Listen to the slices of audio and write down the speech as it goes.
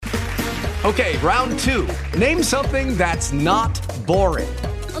Okay, round two. Name something that's not boring.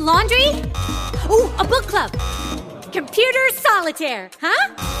 A laundry? Ooh, a book club. Computer solitaire,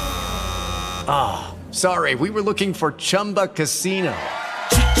 huh? Ah, sorry, we were looking for Chumba Casino.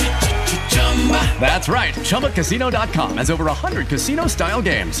 That's right, ChumbaCasino.com has over 100 casino-style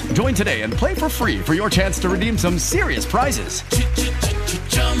games. Join today and play for free for your chance to redeem some serious prizes.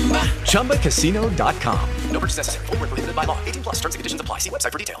 ChumbaCasino.com. No purchase necessary. Void where prohibited by law. 18 plus. Terms and conditions apply. See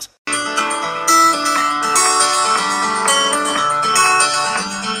website for details.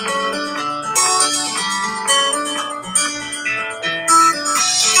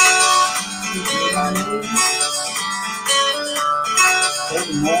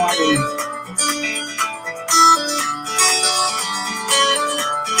 Good morning.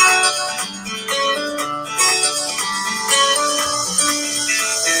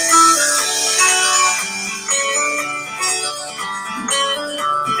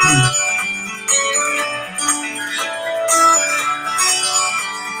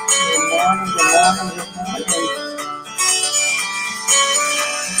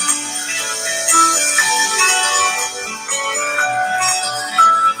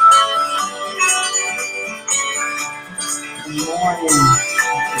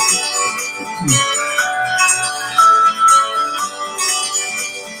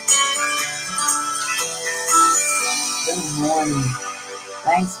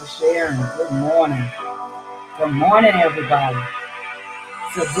 Thanks for sharing. Good morning. Good morning, everybody.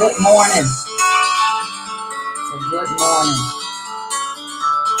 It's a good morning. It's a good morning.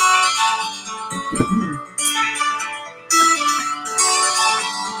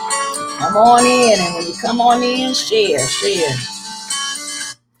 Come on in, and when you come on in, share.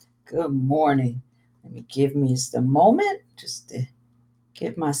 Good morning. Let me give me just a moment just to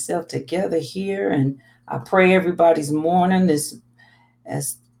get myself together here, and I pray everybody's morning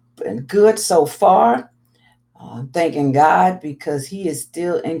has been good so far. I'm thanking God because He is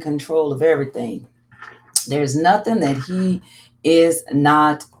still in control of everything. There's nothing that He is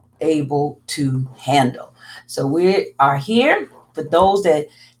not able to handle. So we are here. For those that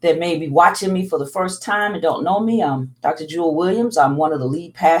may be watching me for the first time and don't know me, I'm Dr. Jewel Williams. I'm one of the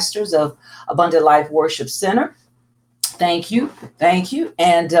lead pastors of Abundant Life Worship Center. Thank you.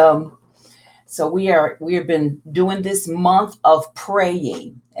 And so we have been doing this month of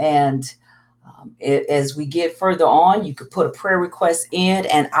praying, and as we get further on, you could put a prayer request in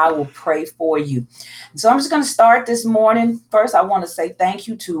and I will pray for you. So I'm just going to start this morning. First, I want to say thank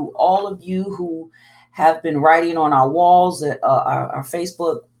you to all of you who have been writing on our walls, our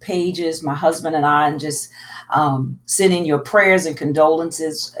Facebook pages, my husband and I, and just sending your prayers and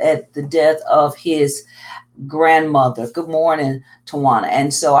condolences at the death of his grandmother. Good morning, Tawana.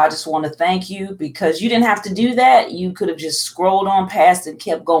 And so I just want to thank you because you didn't have to do that. You could have just scrolled on past and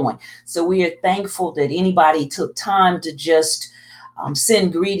kept going. So we are thankful that anybody took time to just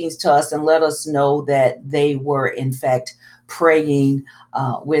send greetings to us and let us know that they were in fact praying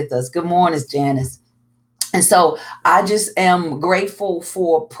with us. Good morning, Janice. And so I just am grateful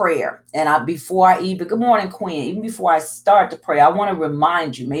for prayer. And good morning, Queen. Even before I start to pray, I want to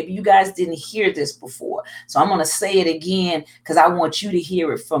remind you, maybe you guys didn't hear this before. So I'm going to say it again because I want you to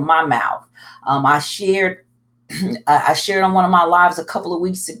hear it from my mouth. I shared on one of my lives a couple of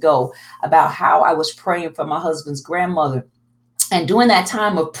weeks ago about how I was praying for my husband's grandmother. And during that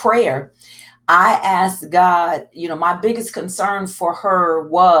time of prayer, I asked God, my biggest concern for her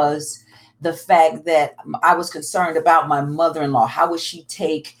was the fact that I was concerned about my mother-in-law. How would she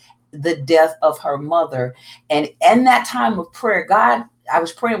take the death of her mother? And in that time of prayer, I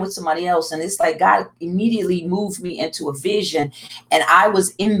was praying with somebody else, and it's like God immediately moved me into a vision, and I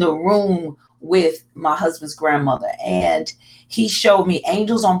was in the room with my husband's grandmother, and He showed me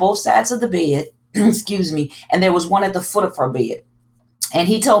angels on both sides of the bed, excuse me, and there was one at the foot of her bed. And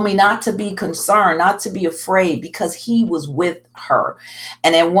He told me not to be concerned, not to be afraid, because He was with her.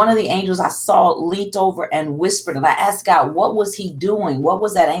 And then one of the angels I saw leaned over and whispered, and I asked God, what was He doing? What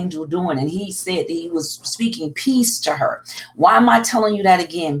was that angel doing? And He said He was speaking peace to her. Why am I telling you that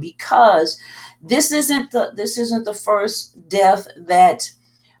again? Because this isn't the first death that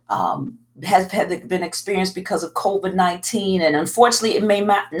has been experienced because of COVID-19. And unfortunately, it may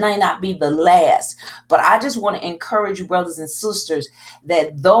not be the last. But I just want to encourage you, brothers and sisters,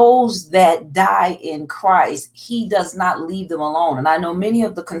 that those that die in Christ, He does not leave them alone. And I know many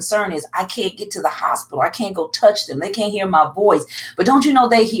of the concern is, I can't get to the hospital. I can't go touch them. They can't hear my voice. But don't you know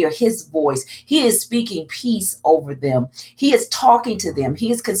they hear His voice? He is speaking peace over them. He is talking to them.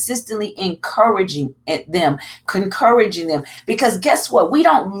 He is consistently encouraging them. Because guess what? We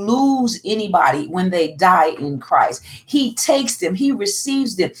don't lose anybody when they die in Christ. He takes them, he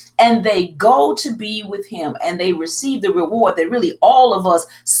receives them, and they go to be with him, and they receive the reward that really all of us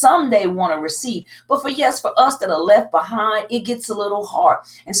someday want to receive. But for us that are left behind, it gets a little hard.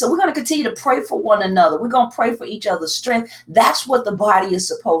 And so we're going to continue to pray for one another. We're going to pray for each other's strength. That's what the body is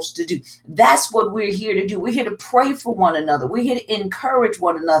supposed to do. That's what we're here to do. We're here to pray for one another. We're here to encourage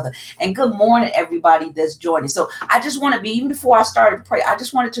one another. And good morning, everybody that's joining. So I just want to be, even before I started to pray, I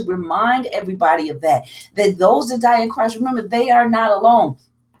just wanted to remind everybody of that those that die in Christ, remember, they are not alone.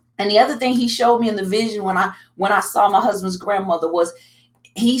 And the other thing he showed me in the vision when I saw my husband's grandmother was,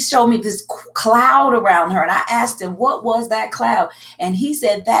 he showed me this cloud around her. And I asked him, what was that cloud? And he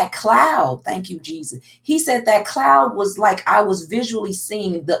said, that cloud, thank you, Jesus. He said that cloud was like, I was visually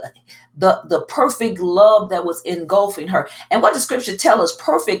seeing the perfect love that was engulfing her. And what the scripture tells us,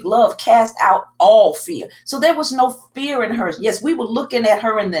 perfect love cast out all fear. So there was no fear in her. Yes, we were looking at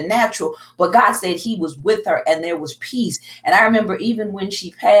her in the natural, but God said he was with her and there was peace. And I remember even when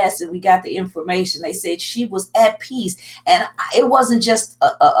she passed and we got the information, they said she was at peace. And it wasn't just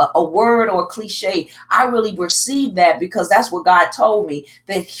a word or a cliche. I really received that because that's what God told me,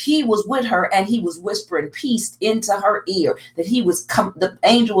 that he was with her and he was whispering peace into her ear, that the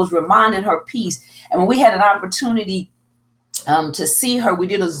angel was reminding her peace. And when we had an opportunity to see her, we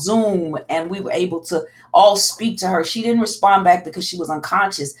did a Zoom and we were able to all speak to her. She didn't respond back because she was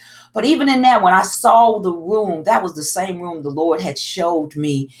unconscious. But even in that, when I saw the room, that was the same room the Lord had showed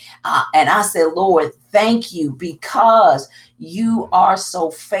me. And I said, Lord, thank you, because you are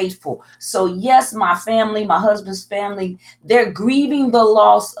so faithful. So yes, my family, my husband's family, they're grieving the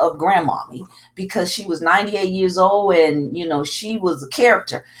loss of grandmommy because she was 98 years old and, she was a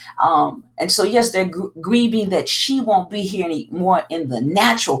character. And so, yes, they're grieving that she won't be here anymore in the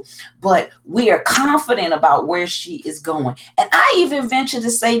natural, but we are confident about where she is going. And I even venture to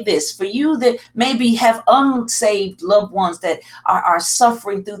say this, for you that maybe have unsaved loved ones that are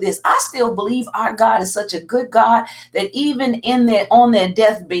suffering through this, I still believe our God is such a good God that even on their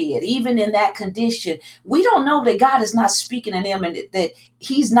deathbed, even in that condition, we don't know that God is not speaking to them and that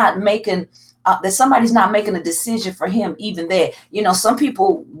he's not making that somebody's not making a decision for him even there. Some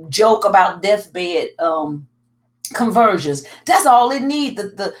people joke about deathbed conversions. That's all it needs.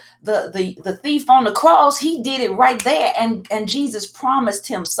 The thief on the cross, he did it right there, and Jesus promised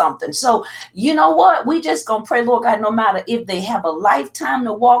him something. So you know what? We just gonna pray, Lord God, no matter if they have a lifetime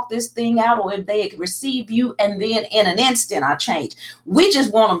to walk this thing out or if they receive you and then in an instant I change. We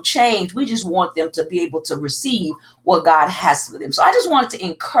just want them changed. We just want them to be able to receive what God has for them. So I just wanted to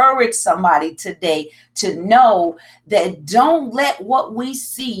encourage somebody today to know that don't let what we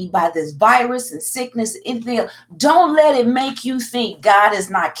see by this virus and sickness, anything, don't let it make you think God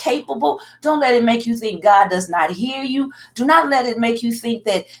is not capable. Don't let it make you think God does not hear you. Do not let it make you think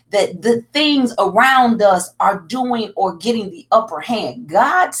that the things around us are doing or getting the upper hand.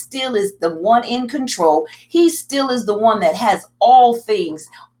 God still is the one in control. He still is the one that has all things,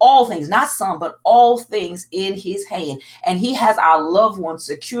 not some, but all things in his hand. And he has our loved ones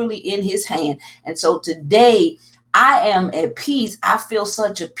securely in his hand. And so today I am at peace. I feel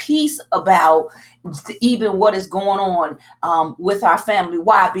such a peace about even what is going on with our family.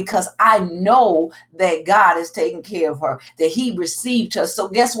 Why? Because I know that God is taking care of her, that he received her. So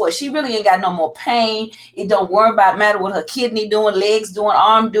guess what? She really ain't got no more pain. It don't matter what her kidney doing, legs doing,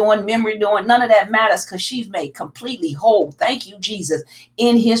 arm doing, memory doing. None of that matters because she's made completely whole. Thank you, Jesus,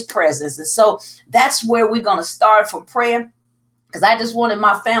 in his presence. And so that's where we're going to start for prayer, because I just wanted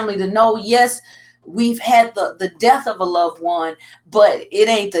my family to know, yes, we've had the death of a loved one, but it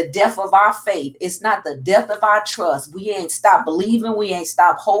ain't the death of our faith. It's not the death of our trust. We ain't stopped believing. We ain't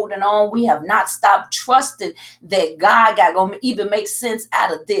stopped holding on. We have not stopped trusting that God got going to even make sense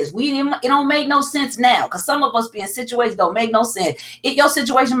out of this. It don't make no sense now, because some of us be in situations don't make no sense. Your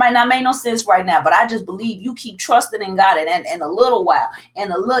situation might not make no sense right now, but I just believe you keep trusting in God, and in a little while,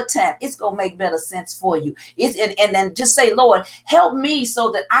 in a little time, it's going to make better sense for you. And then just say, Lord, help me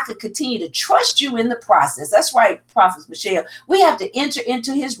so that I could continue to trust you in the process. That's right, Prophet Michelle. We have to enter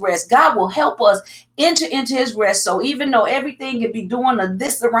into his rest. God will help us enter into his rest. So even though everything can be doing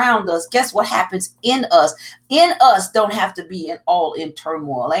this around us, guess what happens in us? In us don't have to be all in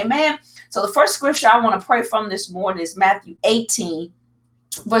turmoil. Amen. So the first scripture I want to pray from this morning is Matthew 18,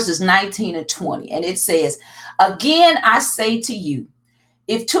 verses 19 and 20. And it says, again, I say to you,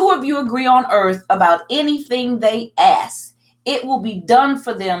 if two of you agree on earth about anything they ask, it will be done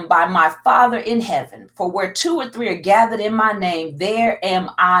for them by my Father in heaven. For where 2 or 3 are gathered in my name, there am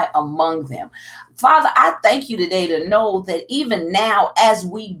I among them. Father, I thank you today to know that even now as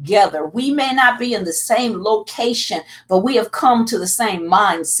we gather, we may not be in the same location, but we have come to the same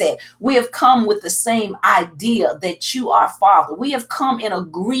mindset. We have come with the same idea that you are Father. We have come in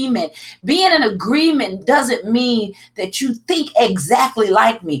agreement. Being in agreement doesn't mean that you think exactly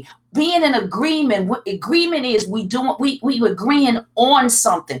like me. Being in agreement is we agreeing on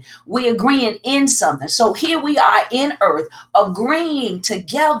something. We agreeing in something. So here we are in earth agreeing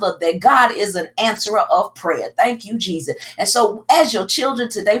together that God is an answerer of prayer. Thank you, Jesus. And so as your children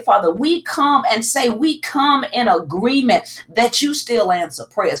today, Father, we come and say we come in agreement that you still answer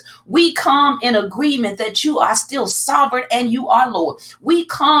prayers. We come in agreement that you are still sovereign and you are Lord. We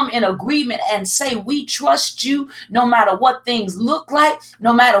come in agreement and say we trust you no matter what things look like,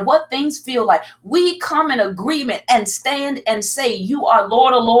 no matter what things feel like. We come in agreement and stand and say you are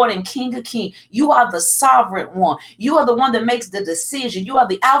Lord of Lord and King of King. You are the sovereign one. You are the one that makes the decision. You are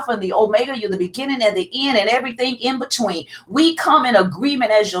the Alpha and the Omega. You're the beginning and the end and everything in between. We come in agreement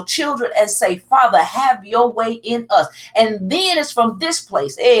as your children and say, Father, have your way in us. And then it's from this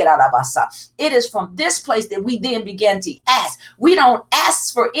place, it is from this place that we then begin to ask. We don't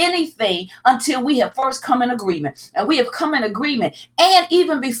ask for anything until we have first come in agreement. And we have come in agreement. And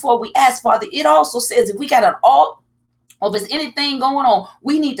even before we ask, Father, it also says if we got an alt, or if there's anything going on,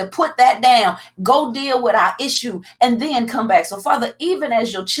 we need to put that down, go deal with our issue, and then come back. So, Father, even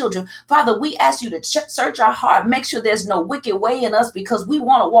as your children, Father, we ask you to search our heart, make sure there's no wicked way in us because we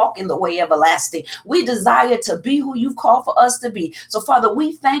want to walk in the way everlasting. We desire to be who you've called for us to be. So, Father,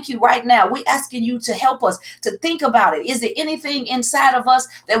 we thank you right now. We're asking you to help us to think about it. Is there anything inside of us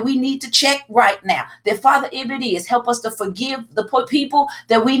that we need to check right now? That, Father, if it is, help us to forgive the people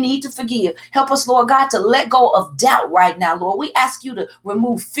that we need to forgive. Help us, Lord God, to let go of doubt right now, Lord. We ask you to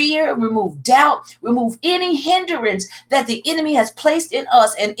remove fear, remove doubt, remove any hindrance that the enemy has placed in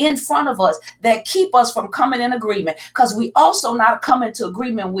us and in front of us that keep us from coming in agreement, because we also not come into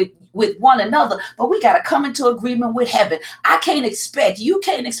agreement with one another, but we got to come into agreement with heaven. You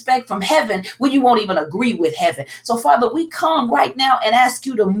can't expect from heaven when you won't even agree with heaven. So, Father, we come right now and ask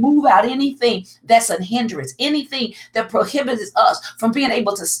you to move out anything that's a hindrance, anything that prohibits us from being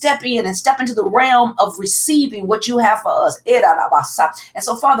able to step in and step into the realm of receiving what you have for us. And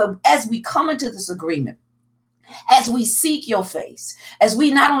so, Father, as we come into this agreement, as we seek your face, as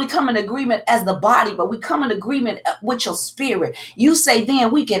we not only come in agreement as the body, but we come in agreement with your spirit. You say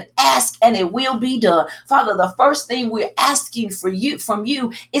then we can ask and it will be done. Father, the first thing we're asking from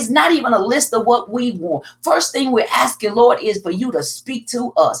you is not even a list of what we want. First thing we're asking, Lord, is for you to speak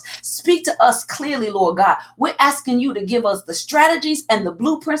to us. Speak to us clearly, Lord God. We're asking you to give us the strategies and the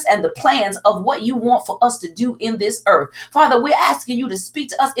blueprints and the plans of what you want for us to do in this earth. Father, we're asking you to speak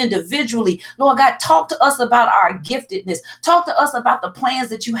to us individually. Lord God, talk to us about our giftedness. Talk to us about the plans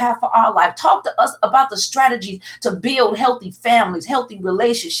that you have for our life. Talk to us about the strategies to build healthy families, healthy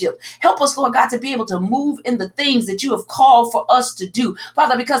relationships. Help us, Lord God, to be able to move in the things that you have called for us to do,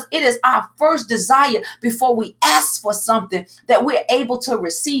 Father, because it is our first desire before we ask for something that we're able to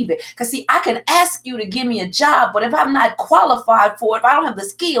receive it. Because see, I can ask you to give me a job, but if I'm not qualified for it, if I don't have the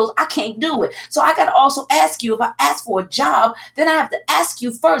skills, I can't do it. So I got to also ask you, if I ask for a job, then I have to ask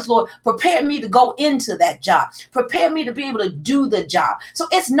you first, Lord, prepare me to go into that job. Prepare me to be able to do the job. So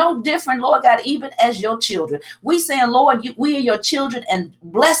it's no different, Lord God, even as your children. We saying, Lord, we are your children and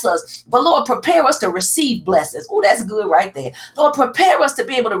bless us. But Lord, prepare us to receive blessings. Oh, that's good right there. Lord, prepare us to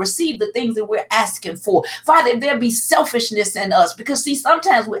be able to receive the things that we're asking for. Father, if there be selfishness in us, because see,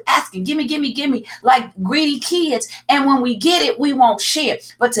 sometimes we're asking, give me, like greedy kids. And when we get it, we won't share.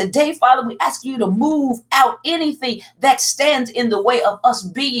 But today, Father, we ask you to move out anything that stands in the way of us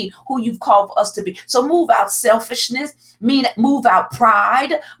being who you've called for us to be. So move out selfishness, move out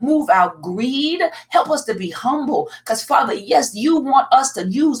pride, move out greed. Help us to be humble. Because Father, yes, you want us to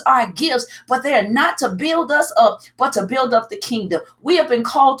use our gifts, but they're not to build us up, but to build up the kingdom. We have been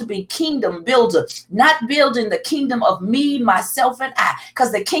called to be kingdom builders, not building the kingdom of me, myself, and I.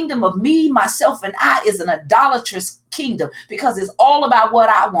 Because the kingdom of me, myself, and I is an idolatrous kingdom, because it's all about what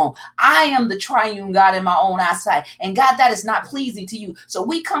I want. I am the triune God in my own eyesight, and God, that is not pleasing to you. So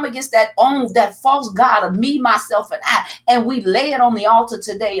we come against that false God of me, myself, and I, and we lay it on the altar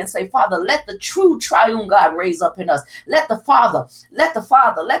today and say, Father, let the true triune God raise up in us. Let the Father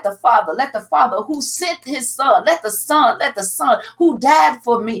who sent his Son, let the Son who died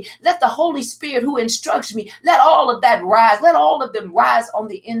for me, let the Holy Spirit who instructs me, let all of that rise, let all of them rise on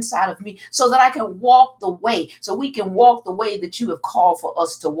the inside of me, so that I can walk the way, so we can walk the way that you have called for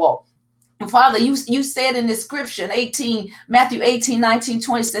us to walk. Father, you said in the scripture, Matthew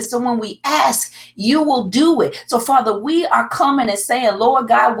 18:19-20 says, so when we ask, you will do it. So Father, we are coming and saying, Lord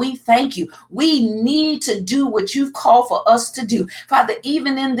God, we thank you. We need to do what you've called for us to do. Father,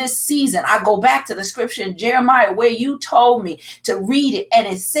 even in this season, I go back to the scripture in Jeremiah where you told me to read it. And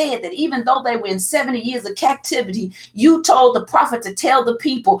it said that even though they were in 70 years of captivity, you told the prophet to tell the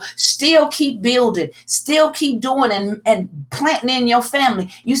people, still keep building, still keep doing and planting in your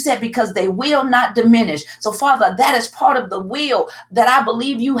family. You said because they will not diminish. So Father, that is part of the will that I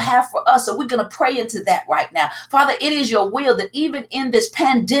believe you have for us. So we're going to pray into that right now. Father, it is your will that even in this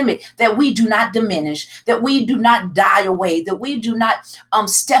pandemic that we do not diminish, that we do not die away, that we do not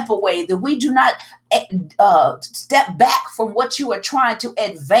step away, that we do not step back from what you are trying to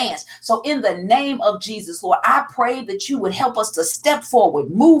advance. So in the name of Jesus, Lord, I pray that you would help us to step forward,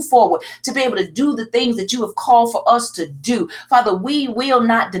 move forward, to be able to do the things that you have called for us to do. Father, we will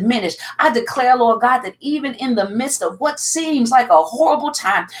not diminish. I declare, Lord God, that even in the midst of what seems like a horrible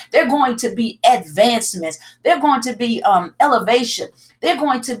time, there are going to be advancements. There are going to be elevation. They're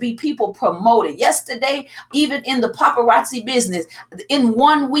going to be people promoted. Yesterday, even in the paparazzi business, in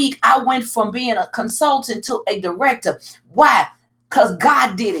 1 week, I went from being a consultant to a director. Why? Because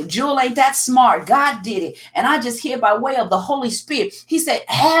God did it. Jewel ain't that smart. God did it. And I just hear by way of the Holy Spirit, he said,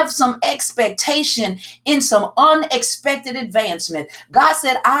 have some expectation in some unexpected advancement. God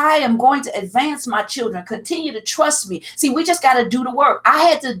said, I am going to advance my children. Continue to trust me. See, we just got to do the work. I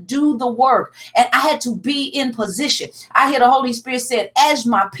had to do the work and I had to be in position. I hear the Holy Spirit said, as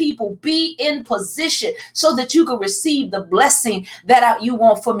my people, be in position so that you can receive the blessing that you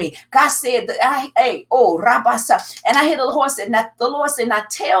want for me. God said, Rabasa. And I hear the Lord said, the Lord said, now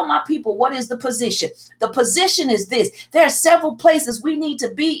tell my people what is the position. The position is this. There are several places we need to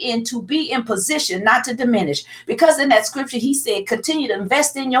be in position, not to diminish. Because in that scripture, he said, continue to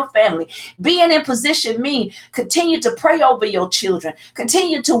invest in your family. Being in position means continue to pray over your children.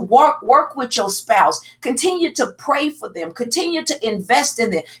 Continue to work with your spouse. Continue to pray for them. Continue to invest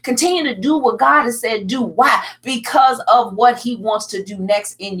in them. Continue to do what God has said do. Why? Because of what he wants to do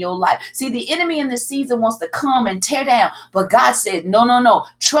next in your life. See, the enemy in this season wants to come and tear down, but God said, no.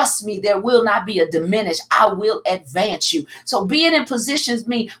 Trust me, there will not be a diminish. I will advance you. So being in positions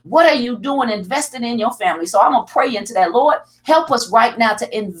means what are you doing? Investing in your family. So I'm going to pray into that. Lord, help us right now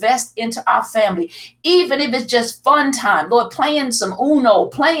to invest into our family, even if it's just fun time. Lord, playing some Uno,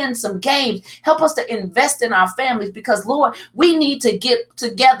 playing some games. Help us to invest in our families because, Lord, we need to get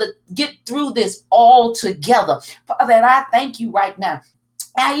together, get through this all together. Father, and I thank you right now.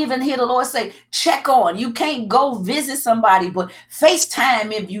 I even hear the Lord say, check on. You can't go visit somebody, but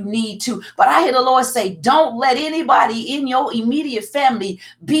FaceTime if you need to. But I hear the Lord say, don't let anybody in your immediate family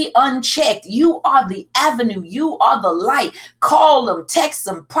be unchecked. You are the avenue. You are the light. Call them, text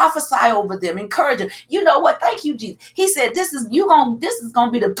them, prophesy over them, encourage them. You know what? Thank you, Jesus. He said, this is going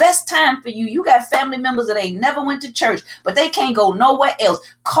to be the best time for you. You got family members that ain't never went to church, but they can't go nowhere else.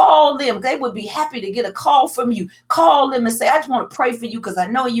 Call them. They would be happy to get a call from you. Call them and say, I just want to pray for you because I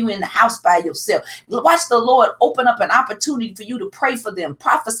know you in the house by yourself. Watch the Lord open up an opportunity for you to pray for them,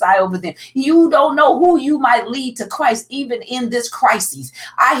 prophesy over them. You don't know who you might lead to Christ even in this crisis.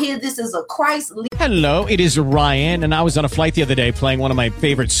 I hear this is a Christ. Hello, it is Ryan, and I was on a flight the other day playing one of my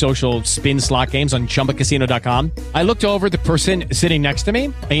favorite social spin slot games on ChumbaCasino.com. I looked over the person sitting next to me,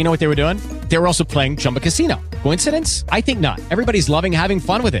 and you know what they were doing? They were also playing Chumba Casino. Coincidence? I think not. Everybody's loving having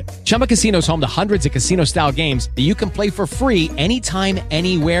fun with it. Chumba Casino is home to hundreds of casino-style games that you can play for free anytime,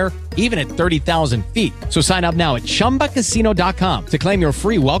 anywhere, even at 30,000 feet. So sign up now at ChumbaCasino.com to claim your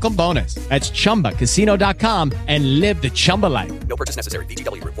free welcome bonus. That's ChumbaCasino.com and live the Chumba life. No purchase necessary.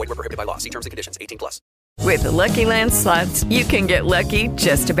 VGW. Void where prohibited by law. See terms and conditions. 18+. With the Lucky Land Slots, you can get lucky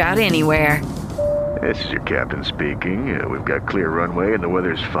just about anywhere. This is your captain speaking. We've got clear runway and the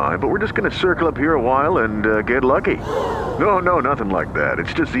weather's fine, but we're just going to circle up here a while and get lucky. No, nothing like that.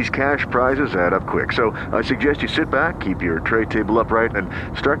 It's just these cash prizes add up quick. So I suggest you sit back, keep your tray table upright, and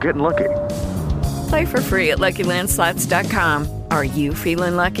start getting lucky. Play for free at LuckyLandSlots.com. Are you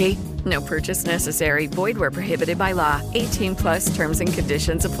feeling lucky? No purchase necessary. Void where prohibited by law. 18+ terms and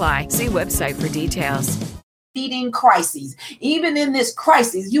conditions apply. See website for details. Leading crises. Even in this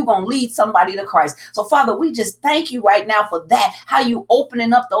crisis, you're going to lead somebody to Christ. So, Father, we just thank you right now for that, how you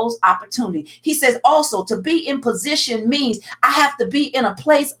opening up those opportunities. He says also to be in position means I have to be in a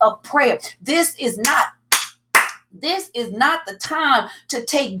place of prayer. This is not This is not the time to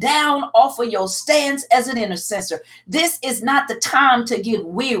take down off of your stance as an intercessor. This is not the time to get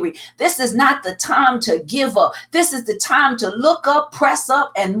weary. This is not the time to give up. This is the time to look up, press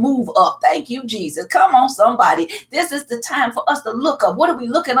up, and move up. Thank you, Jesus. Come on, somebody. This is the time for us to look up. What are we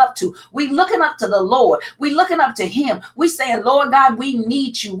looking up to? We looking up to the Lord. We looking up to him. We saying, Lord God, we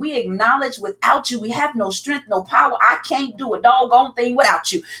need you. We acknowledge without you, we have no strength, no power. I can't do a doggone thing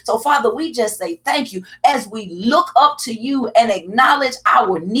without you. So, Father, we just say thank you as we look up to you and acknowledge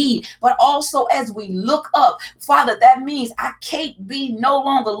our need. But also as we look up, Father, that means I can't be no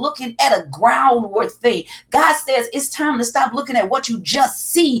longer looking at a groundward thing. God says it's time to stop looking at what you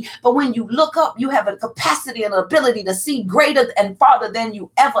just see. But when you look up, you have a capacity and ability to see greater and farther than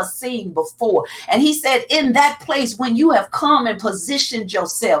you ever seen before. And he said, in that place, when you have come and positioned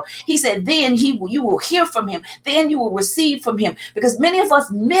yourself, he said, then you will hear from him. Then you will receive from him. Because many of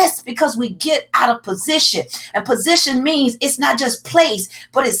us miss because we get out of position. And position means it's not just place,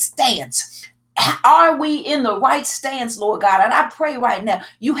 but it's stance. Are we in the right stance, Lord God? And I pray right now,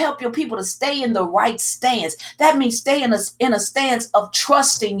 you help your people to stay in the right stance. That means stay in a stance of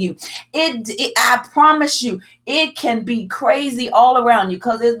trusting you. I promise you, it can be crazy all around you,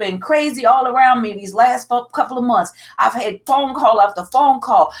 because it's been crazy all around me these last couple of months. I've had phone call after phone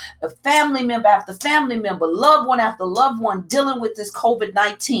call, a family member after family member, loved one after loved one dealing with this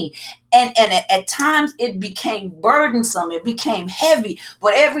COVID-19. And at times it became burdensome. It became heavy.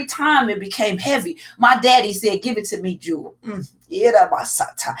 But every time it became heavy, my daddy said, give it to me, Jewel.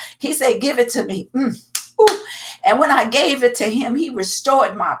 He said, give it to me. Ooh. And when I gave it to him, he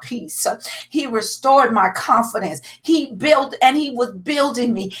restored my peace. He restored my confidence. He built and he was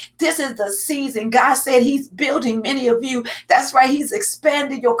building me. This is the season. God said he's building many of you. That's right. He's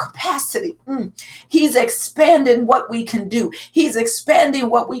expanding your capacity. He's expanding what we can do. He's expanding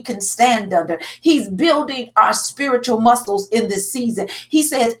what we can stand under. He's building our spiritual muscles in this season. He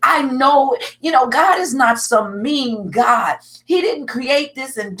says, I know, God is not some mean God. He didn't create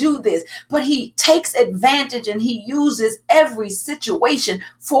this and do this, but he takes advantage and he uses every situation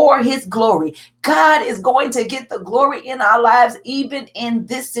for his glory. God is going to get the glory in our lives, even in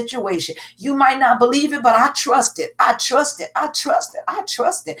this situation. You might not believe it, but I trust it. I trust it. I trust it. I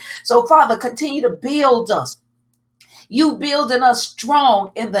trust it. So, Father, continue to build us. You building us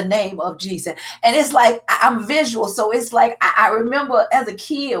strong in the name of Jesus. And it's like, I'm visual. So it's like, I remember as a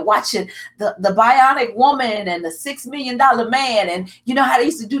kid watching the Bionic Woman and the $6 Million Man. And you know how they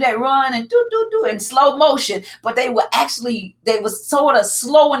used to do that run and do in slow motion, but they was sort of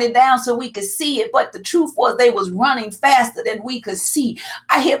slowing it down so we could see it. But the truth was they was running faster than we could see.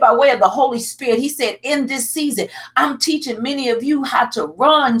 I hear by way of the Holy Spirit, he said, in this season, I'm teaching many of you how to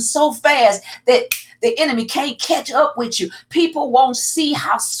run so fast that the enemy can't catch up with you. People won't see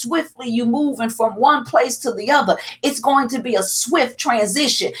how swiftly you're moving from one place to the other. It's going to be a swift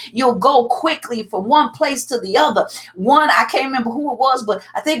transition. You'll go quickly from one place to the other. One, I can't remember who it was, but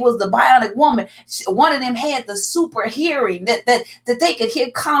I think it was the Bionic Woman. One of them had the super hearing that they could hear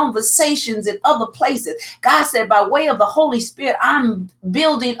conversations in other places. God said, by way of the Holy Spirit, I'm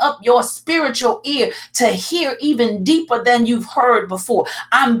building up your spiritual ear to hear even deeper than you've heard before.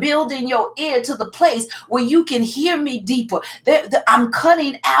 I'm building your ear to the place where you can hear me deeper. I'm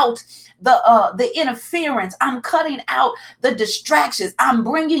cutting out the interference. I'm cutting out the distractions. I'm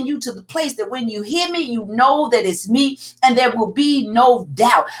bringing you to the place that when you hear me, you know that it's me and there will be no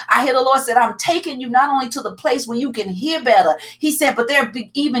doubt. I hear the Lord said, I'm taking you not only to the place where you can hear better, he said, but there'll be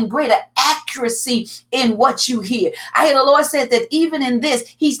even greater accuracy in what you hear. I hear the Lord said that even in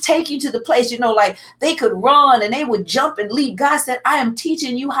this, he's taking you to the place, like they could run and they would jump and leap. God said, I am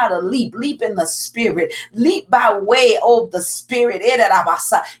teaching you how to leap in the spirit, leap by way of the spirit.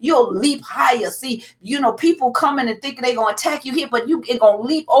 You'll leap higher. See, people coming and thinking they're going to attack you here, but you're going to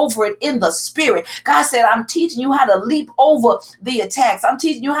leap over it in the spirit. God said, I'm teaching you how to leap over the attacks. I'm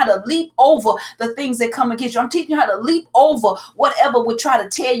teaching you how to leap over the things that come against you. I'm teaching you how to leap over whatever would try to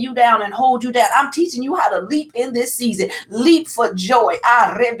tear you down and hold you down. I'm teaching you how to leap in this season. Leap for joy.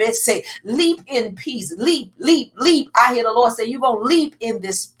 Leap in peace. Leap. I hear the Lord say, you're going to leap in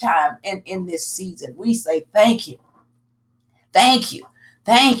this time and in this season. We say, thank you. Thank you.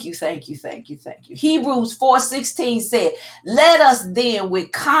 Thank you. Hebrews 4:16 said, let us then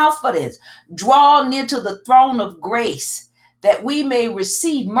with confidence draw near to the throne of grace, that we may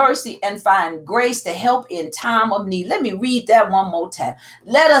receive mercy and find grace to help in time of need. Let me read that one more time.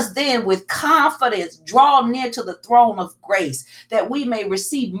 Let us then with confidence draw near to the throne of grace, that we may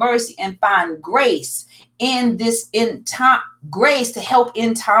receive mercy and find grace in grace to help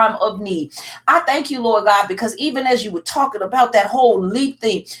in time of need. I thank you, Lord God, because even as you were talking about that whole leap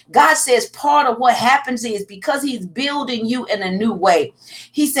thing, God says part of what happens is because he's building you in a new way.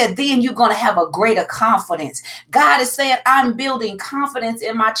 He said, then you're going to have a greater confidence. God is saying, I'm building confidence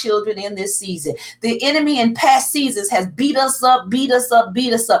in my children in this season. The enemy in past seasons has beat us up, beat us up,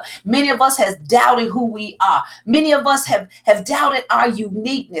 beat us up. Many of us has doubted who we are. Many of us have doubted our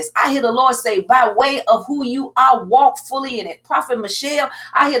uniqueness. I hear the Lord say, by way of who you are, walk fully in it. Prophet Michelle,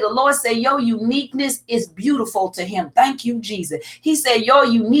 I hear the Lord say, your uniqueness is beautiful to him. Thank you, Jesus. He said, your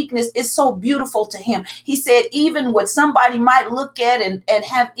uniqueness is so beautiful to him. He said, even what somebody might look at and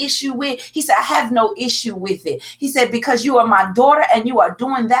have issue with, he said, I have no issue with it. He said, because you are my daughter and you are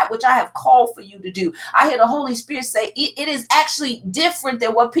doing that which I have called for you to do. I hear the Holy Spirit say, it is actually different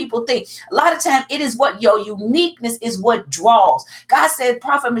than what people think. A lot of times it is what your uniqueness is what draws. God said,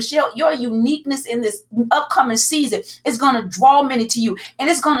 Prophet Michelle, your uniqueness in this upcoming season is going to draw many to you. And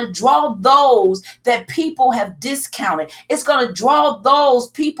it's going to draw those that people have discounted. It's going to draw those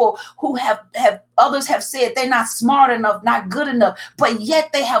people who have others have said they're not smart enough, not good enough, but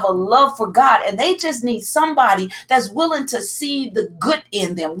yet they have a love for God. And they just need somebody that's willing to see the good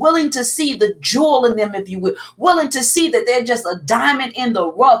in them, willing to see the jewel in them, if you will, willing to see that they're just a diamond in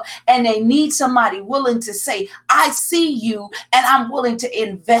the rough. And they need somebody willing to say, I see you and I'm willing to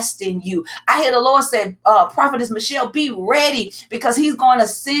invest in you. I hear the Lord say, Prophetess Michelle, be ready because he's going to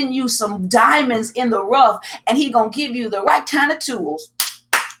send you some diamonds in the rough and he's going to give you the right kind of tools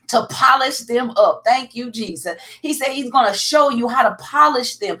to polish them up. Thank you, Jesus. He said he's going to show you how to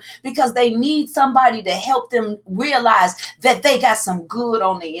polish them because they need somebody to help them realize that they got some good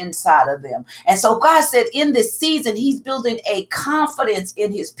on the inside of them. And so God said in this season, he's building a confidence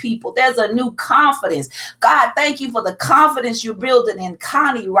in his people. There's a new confidence. God, thank you for the confidence you're building in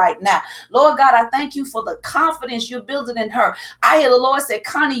Connie right now. Lord God, I thank you for the confidence you're building in her. I hear the Lord say,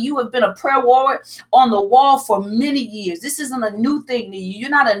 Connie, you have been a prayer warrior on the wall for many years. This isn't a new thing to you. You're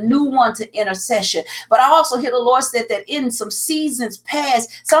not a new one to intercession. But I also hear the Lord said that in some seasons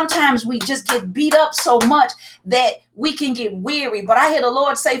past, sometimes we just get beat up so much that we can get weary. But I hear the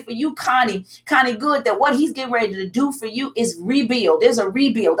Lord say for you, Connie Good, that what he's getting ready to do for you is rebuild. There's a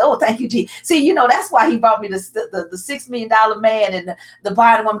rebuild. Oh, thank you, G. See, you know, that's why he brought me the $6 million man and the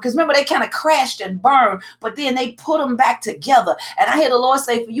Biden woman. Because remember, they kind of crashed and burned, but then they put them back together. And I hear the Lord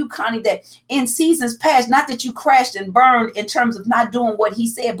say for you, Connie, that in seasons past, not that you crashed and burned in terms of not doing what he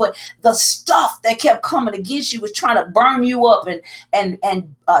said, but the stuff that kept coming against you was trying to burn you up and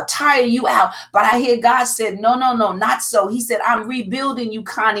tire you out. But I hear God said, no, not so. He said, I'm rebuilding you,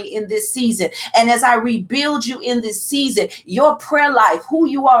 Connie, in this season. And as I rebuild you in this season, your prayer life, who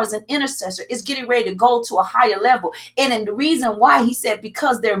you are as an intercessor, is getting ready to go to a higher level. And the reason why, he said,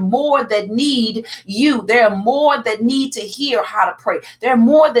 because there are more that need you. There are more that need to hear how to pray. There are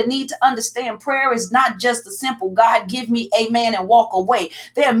more that need to understand prayer is not just a simple God, give me amen and walk away.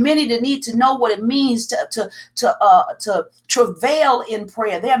 There are many that need to know what it means to travail in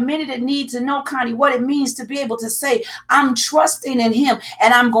prayer. There are many that need to know, Connie, what it means to be able to say, I'm trusting in him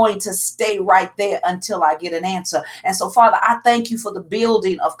and I'm going to stay right there until I get an answer. And so, Father, I thank you for the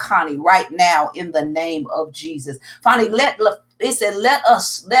building of Connie right now in the name of Jesus. Finally, it said, let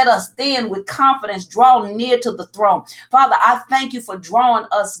us then with confidence draw near to the throne. Father, I thank you for drawing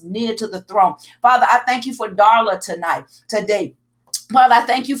us near to the throne. Father, I thank you for Darla today. Father, I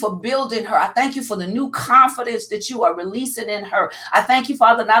thank you for building her. I thank you for the new confidence that you are releasing in her. I thank you,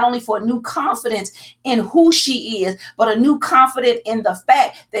 Father, not only for a new confidence in who she is, but a new confidence in the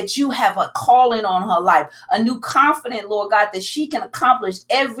fact that you have a calling on her life. A new confidence, Lord God, that she can accomplish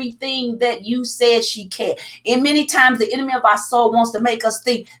everything that you said she can. And many times the enemy of our soul wants to make us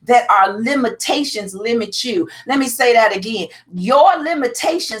think that our limitations limit you. Let me say that again. Your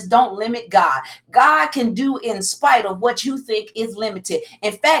limitations don't limit God. God can do in spite of what you think is limited.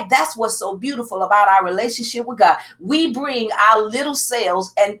 In fact, that's what's so beautiful about our relationship with God. We bring our little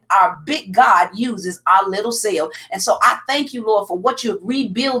selves and our big God uses our little self. And so I thank you, Lord, for what you're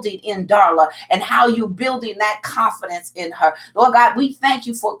rebuilding in Darla and how you're building that confidence in her. Lord God, we thank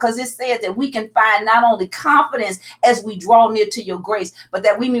you for, because it says that we can find not only confidence as we draw near to your grace, but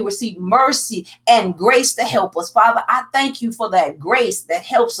that we may receive mercy and grace to help us. Father, I thank you for that grace that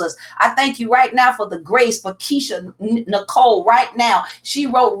helps us. I thank you right now for the grace for Keisha Nicole right now. She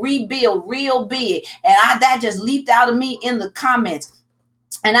wrote rebuild real big. And that just leaped out of me in the comments.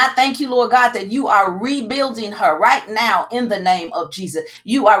 And I thank you, Lord God, that you are rebuilding her right now in the name of Jesus.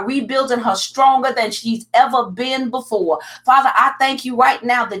 You are rebuilding her stronger than she's ever been before. Father, I thank you right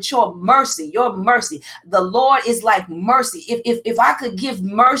now that your mercy, the Lord is like mercy. If I could give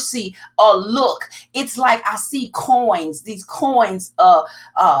mercy a look, it's like I see coins, these coins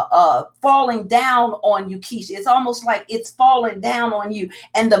falling down on you, Keisha. It's almost like it's falling down on you.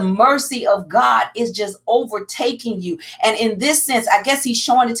 And the mercy of God is just overtaking you. And in this sense, I guess he's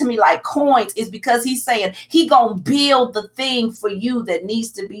showing it to me like coins, is because he's saying he gonna build the thing for you that needs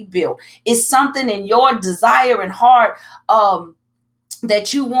to be built. It's something in your desire and heart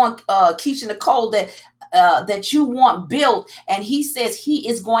that you want, Keisha Nicole, that you want built, and he says he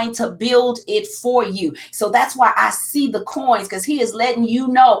is going to build it for you. So that's why I see the coins, because he is letting you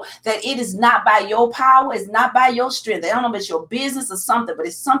know that it is not by your power, it's not by your strength. I don't know if it's your business or something, but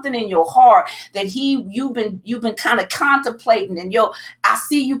it's something in your heart that you've been kind of contemplating, and I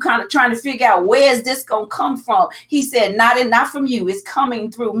see you kind of trying to figure out, where is this gonna come from? He said, not from you, it's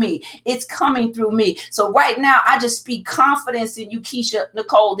coming through me. It's coming through me. So right now, I just speak confidence in you, Keisha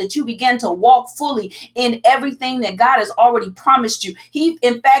Nicole, that you begin to walk fully in everything that God has already promised you. He,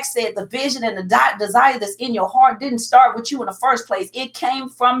 in fact, said the vision and the desire that's in your heart didn't start with you in the first place. It came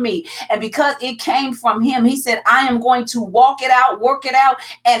from me. And because it came from him, he said, I am going to walk it out, work it out,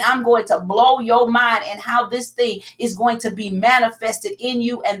 and I'm going to blow your mind and how this thing is going to be manifested in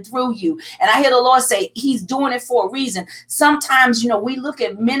you and through you. And I hear the Lord say he's doing it for a reason. Sometimes, we look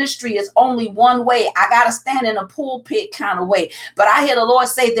at ministry as only one way. I got to stand in a pulpit kind of way. But I hear the Lord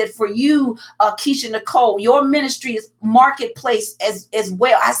say that for you, Keisha Nicole, your ministry is marketplace as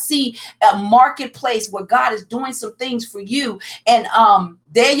well. I see a marketplace where God is doing some things for you. And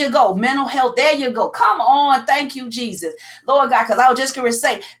there you go. Mental health. There you go. Come on. Thank you, Jesus. Lord God, because I was just going to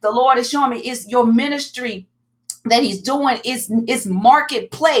say, the Lord is showing me it's your ministry that he's doing is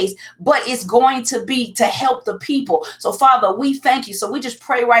marketplace, but it's going to be to help the people. So Father, we thank you. So we just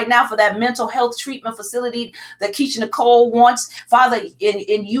pray right now for that mental health treatment facility that Keisha Nicole wants, Father,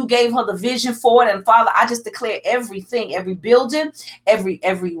 and you gave her the vision for it. And Father, I just declare everything, every building,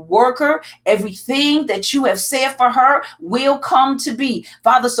 every worker, everything that you have said for her will come to be,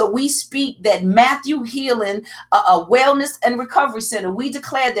 Father. So we speak that Matthew Healing, a wellness and recovery center, we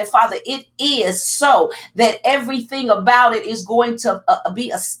declare that, Father, it is so, that everything about it is going to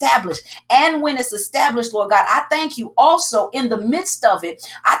be established. And when it's established, Lord God, I thank you also in the midst of it.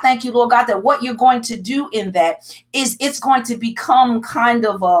 I thank you, Lord God, that what you're going to do in that is it's going to become kind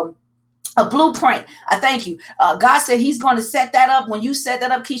of a blueprint. I thank you. God said he's going to set that up. When you set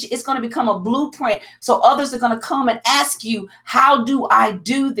that up, Keisha, it's going to become a blueprint. So others are going to come and ask you, how do I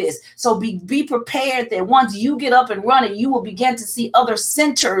do this? So be prepared that once you get up and running, you will begin to see other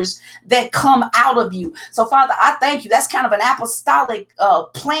centers that come out of you. So Father, I thank you. That's kind of an apostolic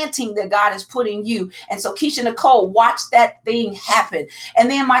planting that God has put in you. And so Keisha Nicole, watch that thing happen.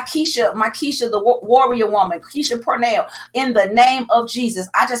 And then my Keisha, the warrior woman, Keisha Purnell, in the name of Jesus,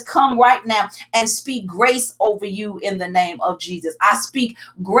 I just come right now and speak grace over you in the name of Jesus. I speak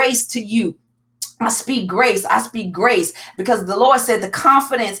grace to you. I speak grace. I speak grace, because the Lord said the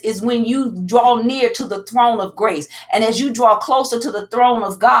confidence is when you draw near to the throne of grace. And as you draw closer to the throne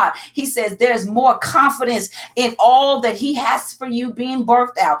of God, he says there's more confidence in all that he has for you being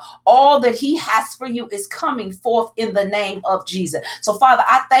birthed out. All that he has for you is coming forth in the name of Jesus. So Father,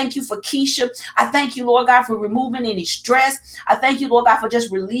 I thank you for Keisha. I thank you, Lord God, for removing any stress. I thank you, Lord God, for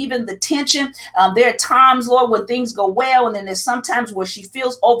just relieving the tension. There are times, Lord, when things go well, and then there's sometimes where she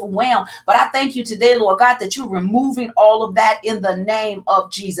feels overwhelmed. But I thank you today, Lord God, that you're removing all of that in the name of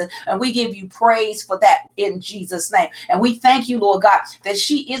Jesus. And we give you praise for that in Jesus' name. And we thank you, Lord God, that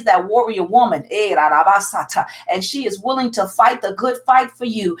she is that warrior woman, and she is willing to fight the good fight for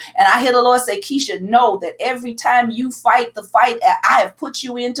you. And I hear the Lord say, Keisha, know that every time you fight the fight, I have put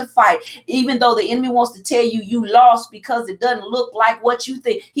you in to fight. Even though the enemy wants to tell you you lost because it doesn't look like what you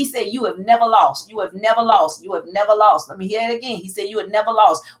think. He said, you have never lost. You have never lost. You have never lost. Let me hear it again. He said, you have never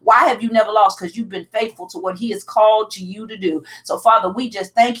lost. Why have you never lost? Because you've been faithful to what he has called to you to do. So Father, we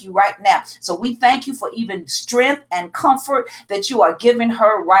just thank you right now. So we thank you for even strength and comfort that you are giving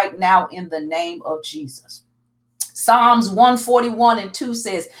her right now in the name of Jesus. Psalms 141:2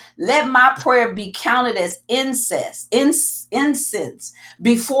 says, let my prayer be counted as incense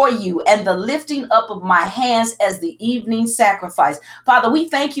before you, and the lifting up of my hands as the evening sacrifice. Father, we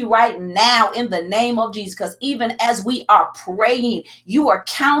thank you right now in the name of Jesus, because even as we are praying, you are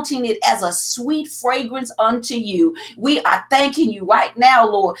counting it as a sweet fragrance unto you. We are thanking you right now,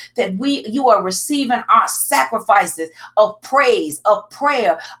 Lord, that you are receiving our sacrifices of praise, of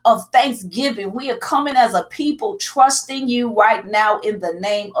prayer, of thanksgiving. We are coming as a people trusting you right now in the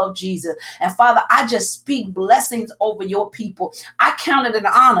name of Jesus. And Father, I just speak blessings over your people. I count it an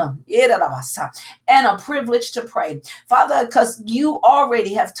honor and a privilege to pray, Father, because you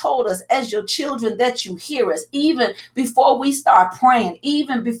already have told us as your children that you hear us even before we start praying,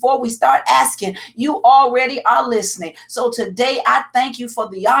 even before we start asking. You already are listening. So today I thank you for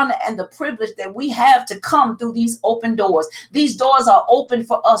the honor and the privilege that we have to come through these open doors. These doors are open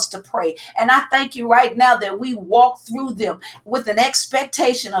for us to pray. And I thank you right now that we walk through them with an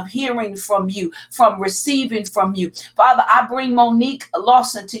expectation of hearing from you, from receiving from you. Father, I bring Monique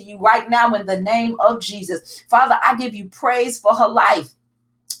Lawson to you right now in the name of Jesus. Father, I give you praise for her life.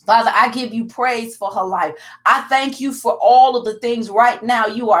 Father, I give you praise for her life. I thank you for all of the things right now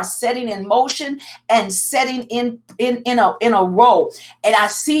you are setting in motion and setting in a row. And I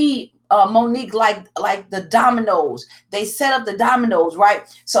see Monique like the dominoes. They set up the dominoes, right?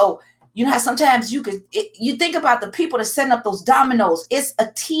 So you know how sometimes you think about the people that setting up those dominoes. It's a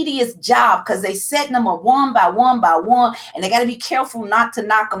tedious job because they setting them up one by one by one, and they got to be careful not to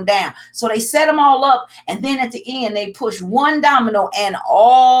knock them down. So they set them all up, and then at the end they push one domino, and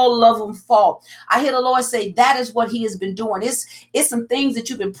all of them fall. I hear the Lord say that is what He has been doing. It's some things that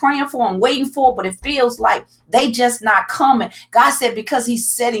you've been praying for and waiting for, but it feels like they just not coming. God said because He's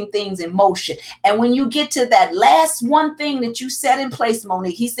setting things in motion, and when you get to that last one thing that you set in place,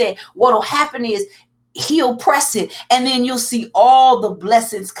 Monique, He said what'll happen is He'll press it, and then you'll see all the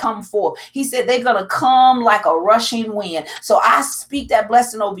blessings come forth. He said they're going to come like a rushing wind. So I speak that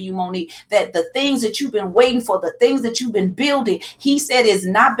blessing over you, Monique, that the things that you've been waiting for, the things that you've been building, He said it's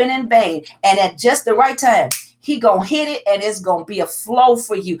not been in vain. And at just the right time, He gonna hit it, and it's gonna be a flow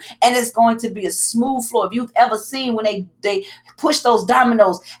for you, and it's going to be a smooth flow. If you've ever seen when they push those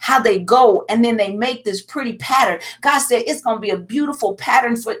dominoes, how they go, and then they make this pretty pattern. God said it's gonna be a beautiful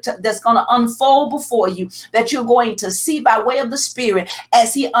pattern that's gonna unfold before you, that you're going to see by way of the Spirit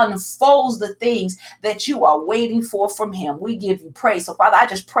as He unfolds the things that you are waiting for from Him. We give you praise. So Father, I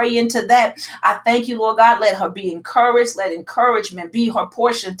just pray into that. I thank you, Lord God. Let her be encouraged. Let encouragement be her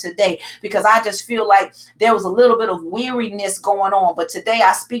portion today, because I just feel like there was a little bit of weariness going on. But today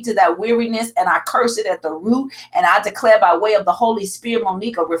I speak to that weariness and I curse it at the root, and I declare by way of the Holy Spirit,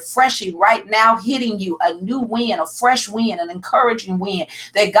 Monique, a refreshing right now hitting you, a new wind, a fresh wind, an encouraging wind,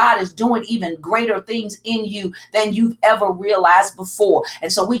 that God is doing even greater things in you than you've ever realized before.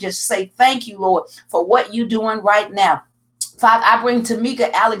 And so we just say thank you, Lord, for what you're doing right now. Father, I bring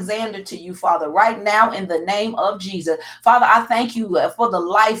Tamika Alexander to you, Father, right now in the name of Jesus. Father, I thank you for the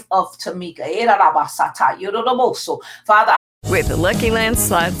life of Tamika. Father, With the Lucky Land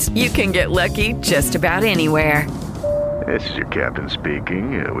Slots, you can get lucky just about anywhere. This is your captain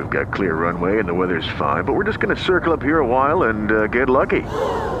speaking. We've got clear runway and the weather's fine, but we're just going to circle up here a while and get lucky.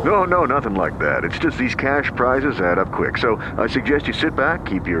 No, nothing like that. It's just these cash prizes add up quick. So I suggest you sit back,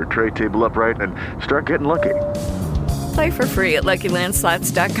 keep your tray table upright, and start getting lucky. Play for free at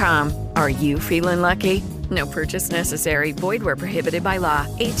LuckyLandSlots.com. Are you feeling lucky? No purchase necessary. Void where prohibited by law.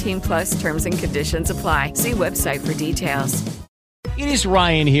 18+ terms and conditions apply. See website for details. It is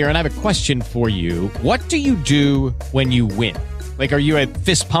Ryan here, and I have a question for you. What do you do when you win? Like, are you a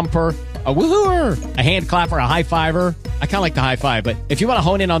fist pumper, a woohooer, a hand clapper, a high fiver? I kind of like the high five, but if you want to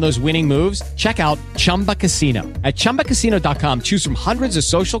hone in on those winning moves, check out Chumba Casino. At ChumbaCasino.com, choose from hundreds of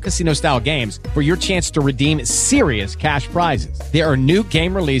social casino style games for your chance to redeem serious cash prizes. There are new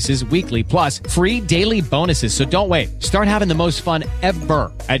game releases weekly, plus free daily bonuses. So don't wait. Start having the most fun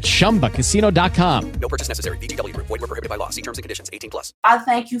ever at ChumbaCasino.com. No purchase necessary. VGW Group. Void where prohibited by law. See terms and conditions. 18+. I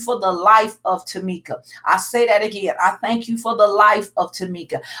thank you for the life of Tamika. I say that again. I thank you for the life of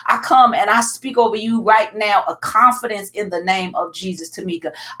Tamika. I come and I speak over you right now a confidence in the name of Jesus,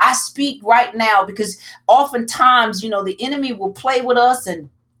 Tamika. I speak right now because oftentimes, the enemy will play with us and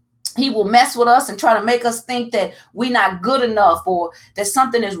he will mess with us and try to make us think that we're not good enough or that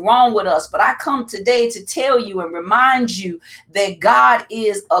something is wrong with us. But I come today to tell you and remind you that God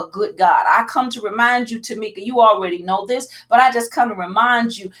is a good God. I come to remind you, Tamika, you already know this, but I just come to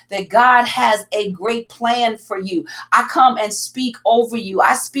remind you that God has a great plan for you. I come and speak over you.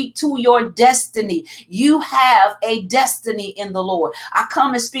 I speak to your destiny. You have a destiny in the Lord. I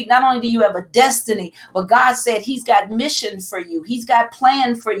come and speak, not only do you have a destiny, but God said He's got mission for you. He's got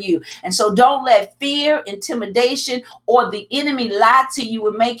plan for you. And so don't let fear, intimidation, or the enemy lie to you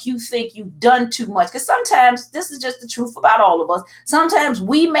and make you think you've done too much. Because sometimes, this is just the truth about all of us, sometimes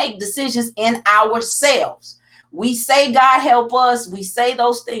we make decisions in ourselves. We say, God help us. We say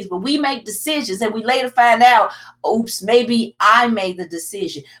those things, but we make decisions and we later find out, oops, maybe I made the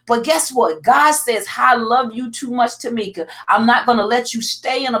decision. But guess what? God says, I love you too much, Tamika. I'm not going to let you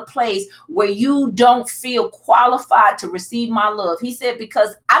stay in a place where you don't feel qualified to receive my love. He said,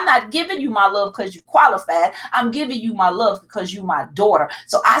 because I'm not giving you my love because you qualified. I'm giving you my love because you my daughter.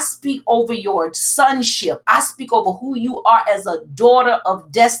 So I speak over your sonship. I speak over who you are as a daughter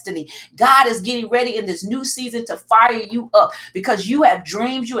of destiny. God is getting ready in this new season to fire you up because you have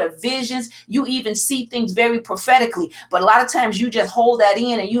dreams, you have visions, you even see things very prophetically. But a lot of times you just hold that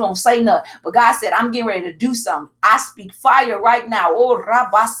in and you don't say nothing. But God said, I'm getting ready to do something. I speak fire right now. Oh,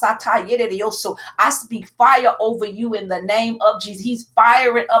 so I speak fire over you in the name of Jesus. He's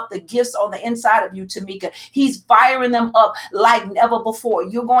firing up the gifts on the inside of you, Tamika. He's firing them up like never before.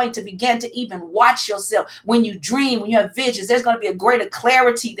 You're going to begin to even watch yourself when you dream, when you have visions. There's going to be a greater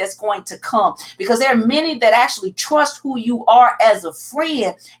clarity that's going to come because there are many that actually trust who you are as a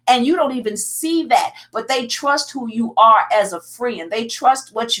friend, and you don't even see that, but they trust who you are as a friend. They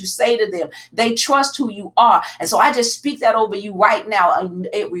trust what you say to them. They trust who you are. And so I just speak that over you right now,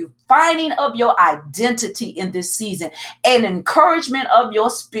 a refining of your identity in this season, an encouragement of your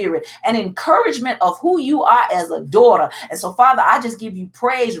spirit, an encouragement of who you are as a daughter. And so, Father, I just give you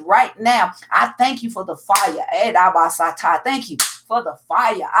praise right now. I thank you for the fire. Thank you for the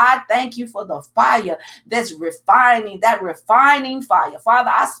fire. I thank you for the fire that's refining, that refining fire. Father,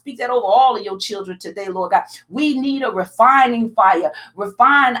 I speak that over all of your children today, Lord God. We need a refining fire.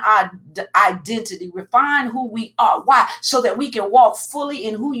 Refine our identity. Refine who we are. Why? So that we can walk fully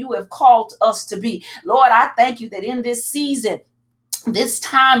in who you have called us to be. Lord, I thank you that in this season, this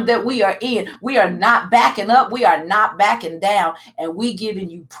time that we are in, we are not backing up, we are not backing down, and we giving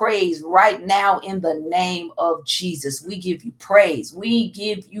you praise right now in the name of Jesus. We give you praise. We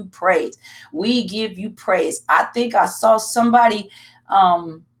give you praise. We give you praise. I think I saw somebody,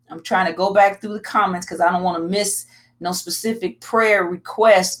 I'm trying to go back through the comments because I don't want to miss no specific prayer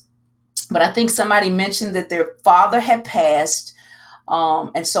request, but I think somebody mentioned that their father had passed.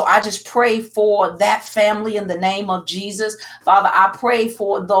 And so I just pray for that family in the name of Jesus. Father, I pray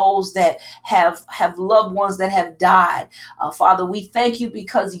for those that have loved ones that have died. Father, we thank you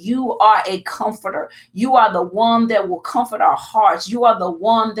because you are a comforter. You are the one that will comfort our hearts. You are the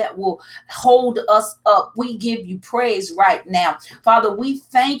one that will hold us up. We give you praise right now. Father, we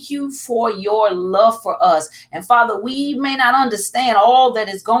thank you for your love for us. And Father, we may not understand all that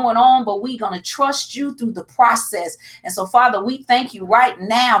is going on, but we're going to trust you through the process. And so, Father, we thank you right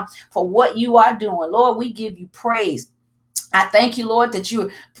now for what you are doing. Lord, we give you praise. I thank you, Lord, that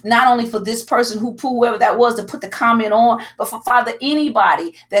you not only for this person whoever that was to put the comment on, but for Father,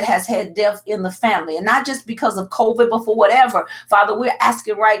 anybody that has had death in the family, and not just because of COVID, but for whatever. Father, we're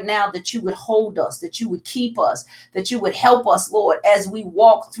asking right now that you would hold us, that you would keep us, that you would help us, Lord, as we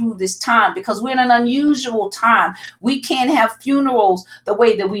walk through this time, because we're in an unusual time. We can't have funerals the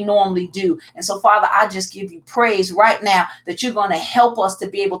way that we normally do. And so, Father, I just give you praise right now that you're going to help us to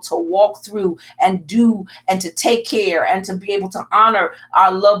be able to walk through and do and to take care and to be able to honor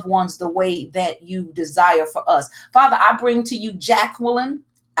our loved ones the way that you desire for us. Father, I bring to you Jacqueline.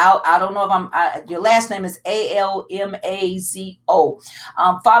 I don't know if your last name is Almazo.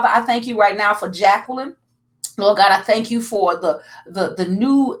 Father, I thank you right now for Jacqueline. Lord God, I thank you for the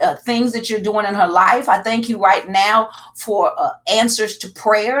new things that you're doing in her life. I thank you right now for answers to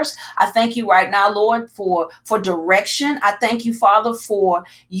prayers. I thank you right now, Lord, for direction. I thank you, Father, for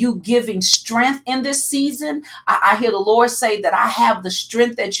you giving strength in this season. I hear the Lord say that I have the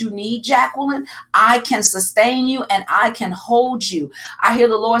strength that you need, Jacqueline. I can sustain you and I can hold you. I hear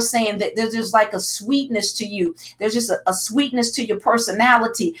the Lord saying that there's just like a sweetness to you. There's just a sweetness to your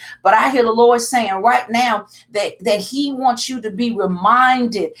personality. But I hear the Lord saying right now, that he wants you to be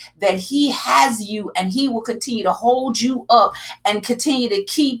reminded that he has you and he will continue to hold you up and continue to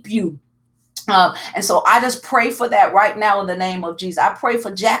keep you. And so I just pray for that right now in the name of Jesus. I pray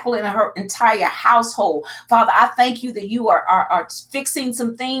for Jacqueline and her entire household. Father, I thank you that you are fixing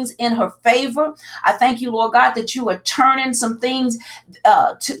some things in her favor. I thank you, Lord God, that you are turning some things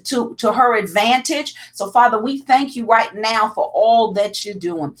to her advantage. So, Father, we thank you right now for all that you're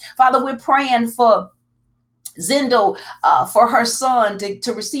doing. Father, we're praying for Zendo for her son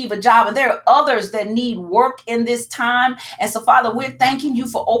to receive a job, and there are others that need work in this time. And so, Father, we're thanking you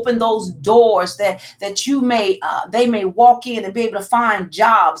for opening those doors that you may they may walk in and be able to find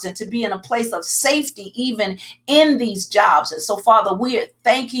jobs and to be in a place of safety even in these jobs. And so, Father, we're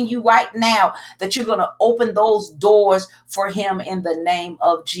thanking you right now that you're going to open those doors for him in the name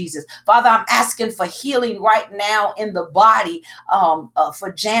of Jesus. Father, I'm asking for healing right now in the body for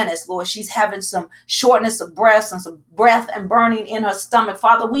Janice, Lord. She's having some shortness of breath. breath and burning in her stomach.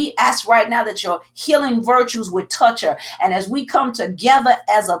 Father, we ask right now that your healing virtues would touch her. And as we come together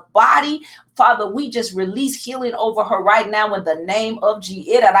as a body, Father, we just release healing over her right now in the name of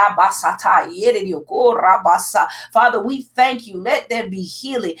Jesus. Father, we thank you. Let there be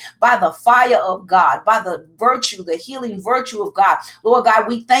healing by the fire of God, by the virtue, the healing virtue of God. Lord God,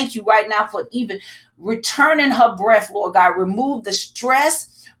 we thank you right now for even returning her breath, Lord God. Remove the stress.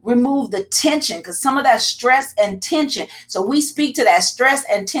 Remove the tension, because some of that stress and tension. So we speak to that stress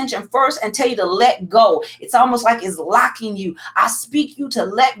and tension first and tell you to let go. It's almost like it's locking you. I speak you to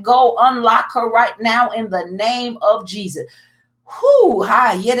let go, unlock her right now in the name of Jesus.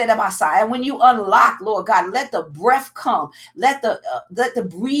 And when you unlock, Lord God, let the breath come. Let the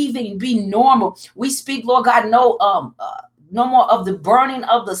breathing be normal. We speak, Lord God, no more of the burning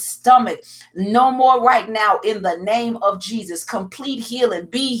of the stomach. No more right now in the name of Jesus. Complete healing.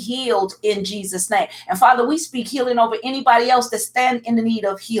 Be healed in Jesus' name. And Father, we speak healing over anybody else that stand in the need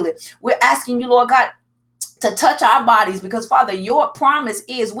of healing. We're asking you, Lord God, to touch our bodies, because Father, your promise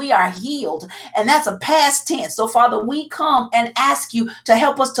is we are healed, and that's a past tense. So Father, we come and ask you to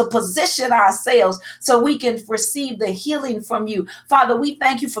help us to position ourselves so we can receive the healing from you. Father, we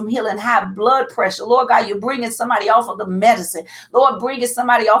thank you for healing high blood pressure. Lord God, you're bringing somebody off of the medicine. Lord, bringing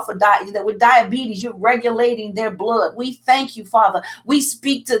somebody off of with diabetes, you're regulating their blood. We thank you, Father. We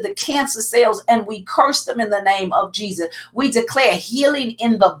speak to the cancer cells and we curse them in the name of Jesus. We declare healing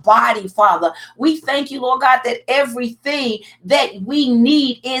in the body, Father. We thank you, Lord God, that everything that we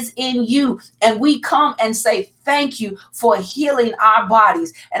need is in you. And we come and say, thank you for healing our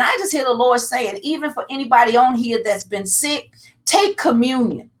bodies. And I just hear the Lord saying, even for anybody on here that's been sick, take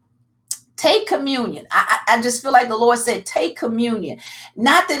communion. Take communion. I just feel like the Lord said, take communion.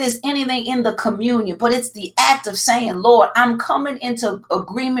 Not that it's anything in the communion, but it's the act of saying, Lord, I'm coming into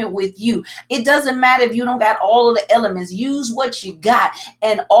agreement with you. It doesn't matter if you don't got all of the elements. Use what you got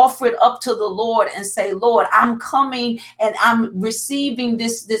and offer it up to the Lord and say, Lord, I'm coming and I'm receiving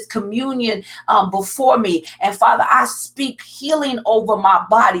this communion before me. And Father, I speak healing over my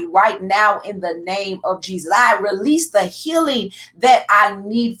body right now in the name of Jesus. I release the healing that I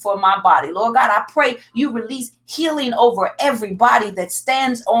need for my body. Lord God, I pray you release healing over everybody that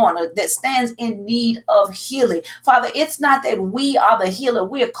stands on or that stands in need of healing. Father, it's not that we are the healer.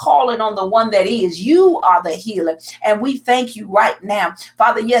 We are calling on the one that is. You are the healer. And we thank you right now.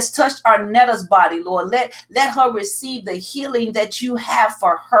 Father, yes, touch Arnetta's body, Lord. Let her receive the healing that you have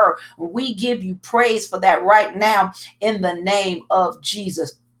for her. We give you praise for that right now in the name of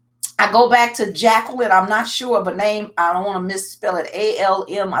Jesus. I go back to Jacqueline. I'm not sure, but name, I don't want to misspell it.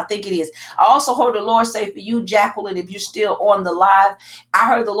 A-L-M, I think it is. I also heard the Lord say for you, Jacqueline, if you're still on the live, I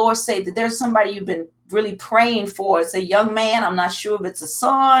heard the Lord say that there's somebody you've been really praying for. It's a young man. I'm not sure if it's a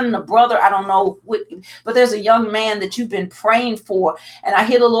son, a brother. I don't know what, but there's a young man that you've been praying for. And I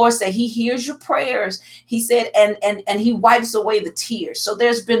hear the Lord say he hears your prayers. He said, and he wipes away the tears. So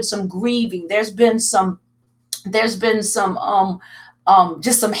there's been some grieving. There's been some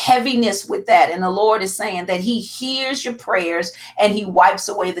just some heaviness with that. And the Lord is saying that he hears your prayers and he wipes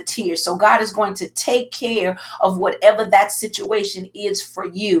away the tears. So God is going to take care of whatever that situation is for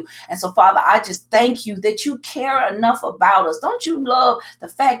you. And so, Father, I just thank you that you care enough about us. Don't you love the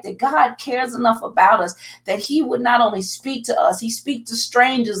fact that God cares enough about us that he would not only speak to us, he speaks to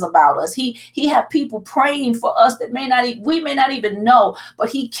strangers about us. He have people praying for us that we may not even know, but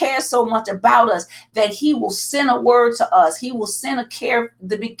he cares so much about us that he will send a word to us. He will send a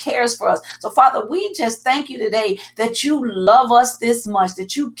cares for us. So Father, we just thank you today that you love us this much,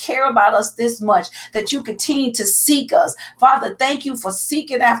 that you care about us this much, that you continue to seek us. Father, thank you for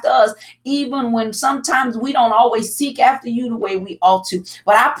seeking after us, even when sometimes we don't always seek after you the way we ought to.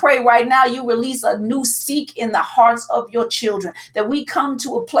 But I pray right now you release a new seek in the hearts of your children, that we come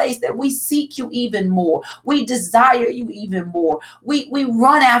to a place that we seek you even more. We desire you even more. We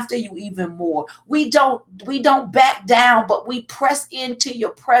run after you even more. We don't back down, but we press into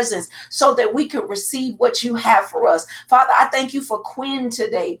your presence so that we can receive what you have for us. Father, I thank you for Quinn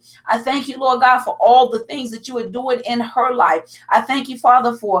today. I thank you, Lord God, for all the things that you are doing in her life. I thank you,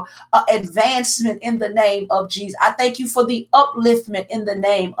 Father, for advancement in the name of Jesus. I thank you for the upliftment in the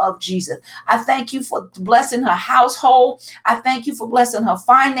name of Jesus. I thank you for blessing her household. I thank you for blessing her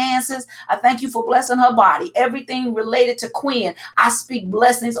finances. I thank you for blessing her body. Everything related to Quinn, I speak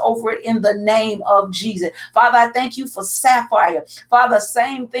blessings over it in the name of Jesus. Father, I thank you for Sapphire. Father,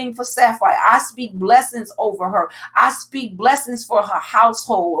 same thing for Sapphire. I speak blessings over her. I speak blessings for her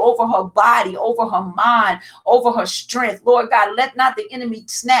household, over her body, over her mind, over her strength. Lord God, let not the enemy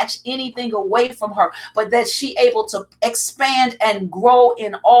snatch anything away from her, but that she able to expand and grow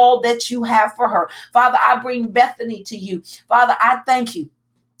in all that you have for her. Father, I bring Bethany to you. Father, I thank you.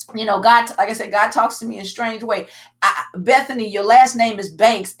 You know, God, like I said, God talks to me in a strange way. Bethany, your last name is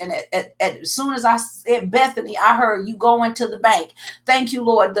Banks. And as soon as I said Bethany, I heard you going to the bank. Thank you,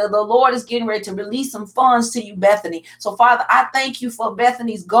 Lord. The Lord is getting ready to release some funds to you, Bethany. So, Father, I thank you for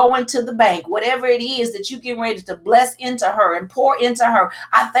Bethany's going to the bank. Whatever it is that you're getting ready to bless into her and pour into her,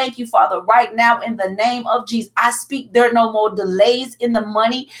 I thank you, Father, right now in the name of Jesus. I speak there are no more delays in the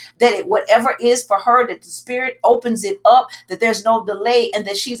money, that it whatever is for her, that the Spirit opens it up, that there's no delay, and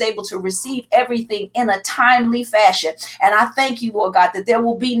that she's able to receive everything in a timely fashion. And I thank you, Lord God, that there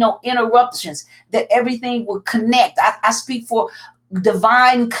will be no interruptions, that everything will connect. I speak for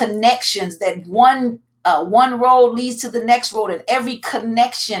divine connections, that one road leads to the next road, and every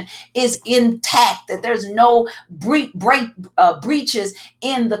connection is intact, that there's no breaches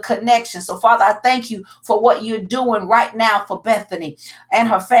in the connection. So, Father, I thank you for what you're doing right now for Bethany and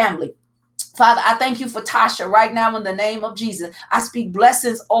her family. Father, I thank you for Tasha right now in the name of Jesus. I speak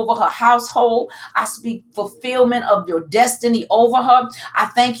blessings over her household. I speak fulfillment of your destiny over her. I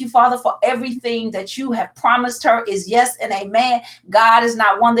thank you, Father, for everything that you have promised her is yes and amen. God is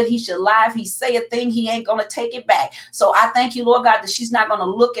not one that he should lie. If he say a thing, he ain't going to take it back. So I thank you, Lord God, that she's not going to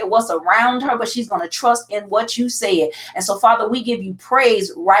look at what's around her, but she's going to trust in what you said. And so, Father, we give you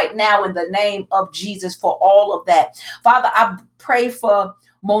praise right now in the name of Jesus for all of that. Father, I pray for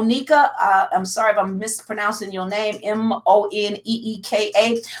Monica, I'm sorry if I'm mispronouncing your name,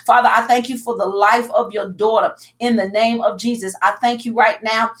 Moneeka. Father, I thank you for the life of your daughter in the name of Jesus. I thank you right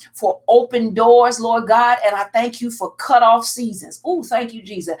now for open doors, Lord God, and I thank you for cutoff seasons. Oh, thank you,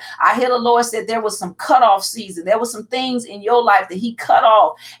 Jesus. I hear the Lord said there was some cutoff season. There was some things in your life that he cut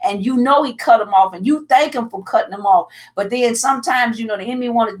off, and you know he cut them off, and you thank him for cutting them off. But then sometimes, you know, the enemy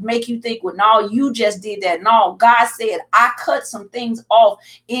wanted to make you think, well, no, you just did that. No, God said, I cut some things off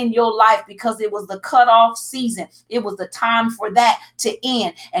in your life because it was the cutoff season. It was the time for that to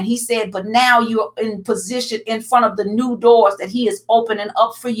end. And he said, but now you're in position in front of the new doors that he is opening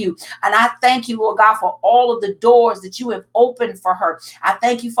up for you. And I thank you, Lord God, for all of the doors that you have opened for her. I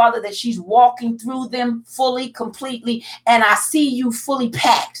thank you, Father, that she's walking through them fully, completely. And I see you fully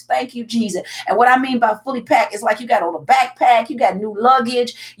packed. Thank you, Jesus. And what I mean by fully packed is like you got on a backpack, you got new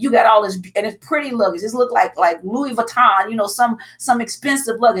luggage, you got all this, and it's pretty luggage. It looks like Louis Vuitton, you know, some expensive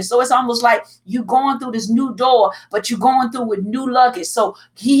luggage. So it's almost like you going through this new door, but you're going through with new luggage. So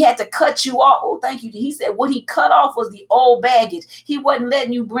he had to cut you off. Oh, thank you. He said what he cut off was the old baggage. He wasn't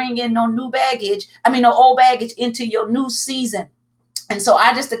letting you bring in no old baggage into your new season. And so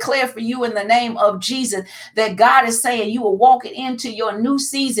I just declare for you in the name of Jesus that God is saying you are walking into your new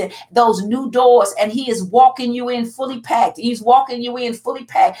season, those new doors, and he is walking you in fully packed. He's walking you in fully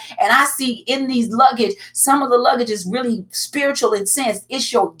packed. And I see in these luggage, some of the luggage is really spiritual in sense.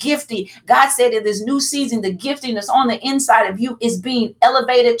 It's your gifting. God said in this new season, the gifting that's on the inside of you is being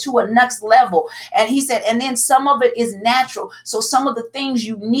elevated to a next level. And he said, and then some of it is natural. So some of the things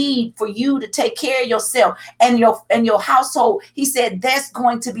you need for you to take care of yourself and your household, he said, that's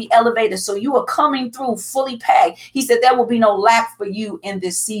going to be elevated. So you are coming through fully packed. He said there will be no lack for you in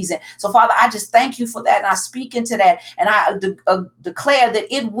this season. So Father, I just thank you for that. And I speak into that. And I declare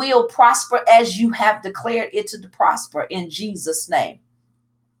that it will prosper as you have declared it to prosper in Jesus' name.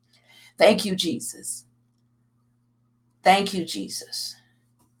 Thank you, Jesus. Thank you, Jesus.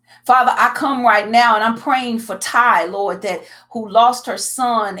 Father, I come right now and I'm praying for Ty, Lord, that who lost her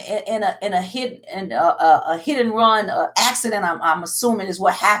son in a hit and run accident. I'm assuming is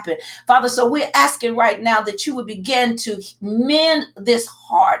what happened, Father. So we're asking right now that you would begin to mend this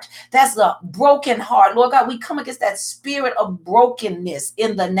heart. That's a broken heart, Lord God. We come against that spirit of brokenness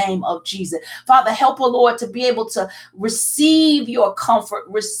in the name of Jesus, Father. Help her, Lord, to be able to receive your comfort,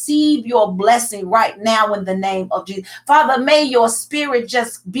 receive your blessing right now in the name of Jesus, Father. May your spirit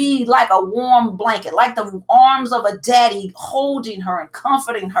just be like a warm blanket, like the arms of a daddy holding her and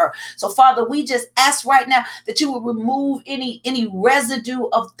comforting her. So Father, we just ask right now that you will remove any residue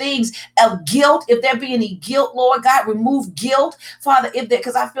of things of guilt. If there be any guilt, Lord God, remove guilt. Father, if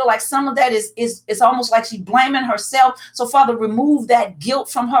because I feel like some of that is almost like she's blaming herself. So Father, remove that guilt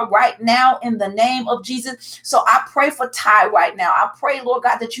from her right now in the name of Jesus. So I pray for Ty right now. I pray, Lord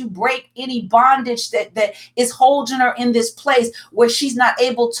God, that you break any bondage that is holding her in this place where she's not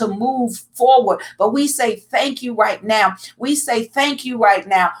able to move forward. But we say thank you right now. We say thank you right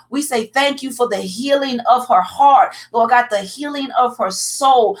now. We say thank you for the healing of her heart, Lord God, the healing of her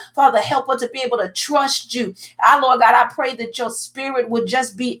soul. Father, help her to be able to trust you. Lord God, I pray that your spirit would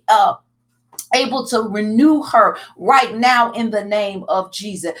just be able to renew her right now in the name of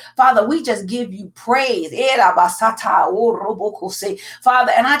Jesus. Father, we just give you praise.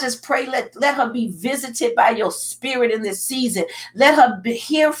 Father, and I just pray, let her be visited by your spirit in this season. Let her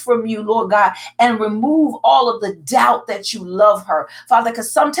hear from you, Lord God, and remove all of the doubt that you love her. Father, because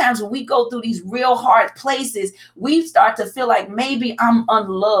sometimes when we go through these real hard places, we start to feel like maybe I'm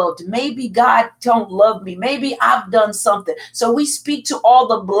unloved. Maybe God don't love me. Maybe I've done something. So we speak to all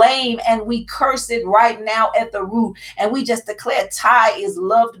the blame and we curse it right now at the root. And we just declare Ty is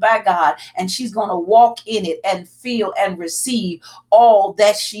loved by God, and she's going to walk in it and feel and receive all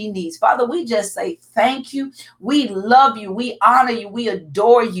that she needs. Father, we just say thank you. We love you. We honor you. We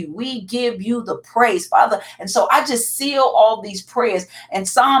adore you. We give you the praise, Father. And so I just seal all these prayers. And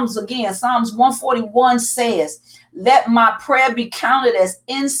Psalms 141 says, let my prayer be counted as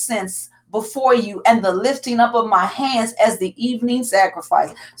incense before you, and the lifting up of my hands as the evening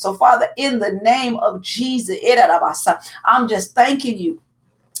sacrifice. So Father, in the name of Jesus, I'm just thanking you.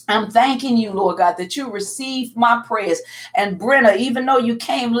 I'm thanking you, Lord God, that you received my prayers. And Brenna, even though you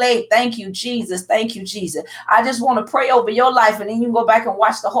came late, thank you, Jesus. Thank you, Jesus. I just want to pray over your life, and then you can go back and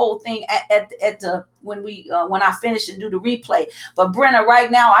watch the whole thing when I finish and do the replay. But Brenna,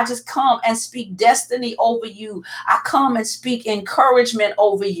 right now, I just come and speak destiny over you. I come and speak encouragement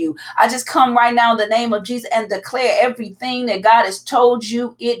over you. I just come right now in the name of Jesus and declare everything that God has told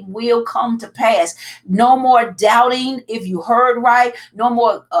you, it will come to pass. No more doubting if you heard right. No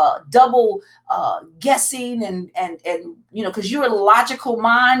more double guessing and because your logical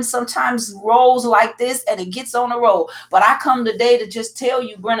mind sometimes rolls like this and it gets on the roll. But I come today to just tell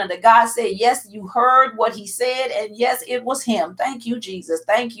you, Brenna, that God said, yes, you heard what he said, and yes, it was him. Thank you, Jesus.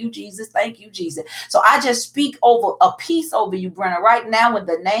 Thank you, Jesus. Thank you, Jesus. So I just speak over a peace over you, Brenna, right now in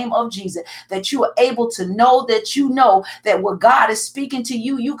the name of Jesus, that you are able to know that what God is speaking to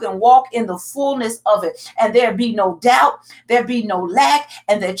you, you can walk in the fullness of it, and there be no doubt, there be no lack,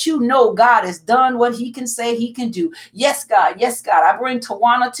 and that God has done what he can say he can do. Yes, God. Yes, God. I bring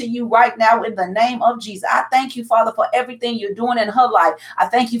Tawana to you right now in the name of Jesus. I thank you, Father, for everything you're doing in her life. I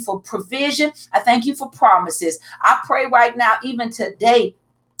thank you for provision. I thank you for promises. I pray right now, even today,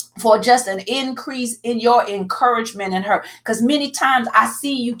 for just an increase in your encouragement in her. Because many times I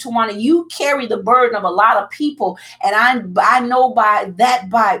see you, Tawana, you carry the burden of a lot of people. And I know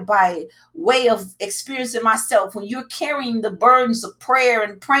by way of experiencing myself, when you're carrying the burdens of prayer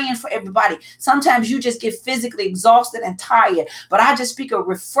and praying for everybody, sometimes you just get physically exhausted and tired. But I just speak a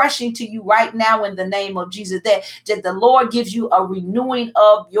refreshing to you right now in the name of Jesus, that the Lord gives you a renewing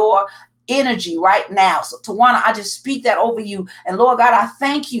of your energy right now. So Tawana, I just speak that over you. And Lord God, I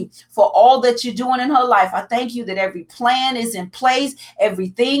thank you for all that you're doing in her life. I thank you that every plan is in place.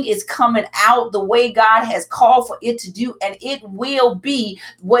 Everything is coming out the way God has called for it to do. And it will be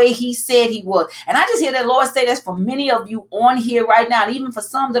the way he said he would. And I just hear that Lord say that's for many of you on here right now. And even for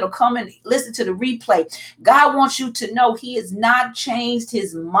some that'll come and listen to the replay. God wants you to know he has not changed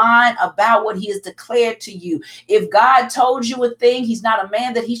his mind about what he has declared to you. If God told you a thing, he's not a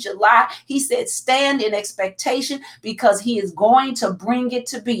man that he should lie. He said, stand in expectation, because he is going to bring it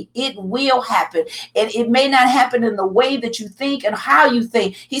to be. It will happen. And it may not happen in the way that you think and how you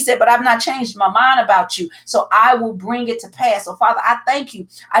think. He said, but I've not changed my mind about you. So I will bring it to pass. So Father, I thank you.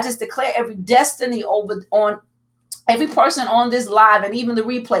 I just declare every destiny on every person on this live and even the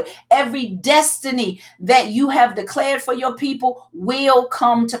replay, every destiny that you have declared for your people will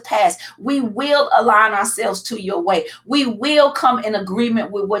come to pass. We will align ourselves to your way. We will come in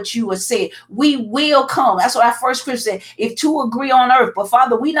agreement with what you have said. We will come. That's what our first scripture said. If two agree on earth, but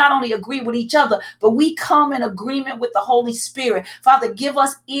Father, we not only agree with each other, but we come in agreement with the Holy Spirit. Father, give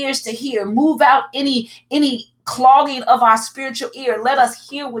us ears to hear. Move out any clogging of our spiritual ear. Let us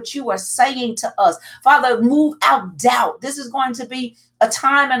hear what you are saying to us. Father, move out doubt. This is going to be a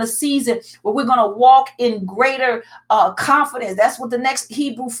time and a season where we're going to walk in greater confidence. That's what the next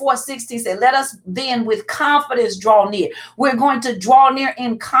Hebrew 4:16 said. Let us then with confidence draw near. We're going to draw near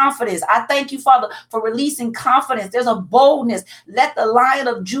in confidence. I thank you, Father, for releasing confidence. There's a boldness. Let the Lion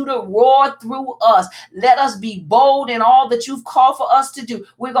of Judah roar through us. Let us be bold in all that you've called for us to do.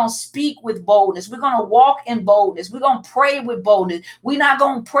 We're going to speak with boldness. We're going to walk in boldness. We're going to pray with boldness. We're not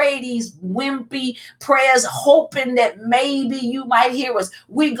going to pray these wimpy prayers hoping that maybe you might hear us.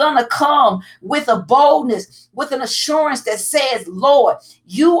 We're going to come with a boldness, with an assurance that says, Lord,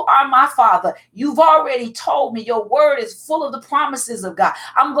 you are my Father. You've already told me your word is full of the promises of God.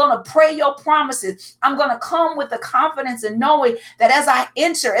 I'm going to pray your promises. I'm going to come with the confidence and knowing that as I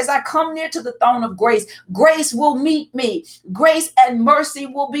come near to the throne of grace, grace will meet me. Grace and mercy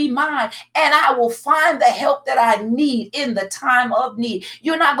will be mine, and I will find the help that I need in the time of need.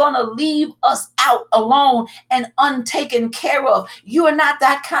 You're not going to leave us out alone and untaken care of. You are not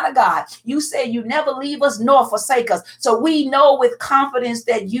that kind of God. You say you never leave us nor forsake us. So we know with confidence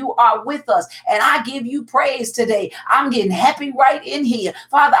that you are with us. And I give you praise today. I'm getting happy right in here.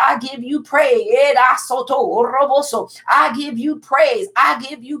 Father, I give you praise. I give you praise. I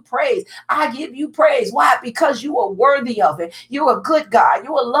give you praise. I give you praise. Why? Because you are worthy of it. You're a good God.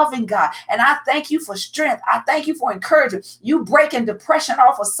 You're a loving God. And I thank you for strength. I thank you for encouragement. You breaking depression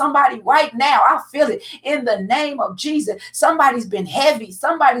off of somebody right now. I feel it in the name of Jesus. Somebody's been heavy.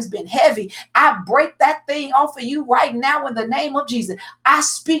 Somebody's been heavy. I break that thing off of you right now in the name of Jesus. I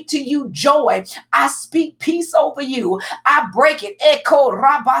speak to you joy. I speak peace over you. I break it. Eko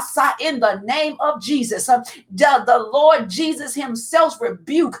rabasa in the name of Jesus. The Lord Jesus himself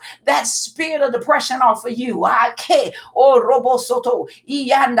rebuke that spirit of depression off of you.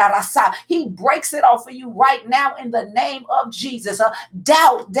 He breaks it off of you right now in the name of Jesus.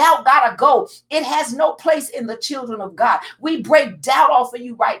 Doubt gotta go. It has no place in the children of God. We break doubt off of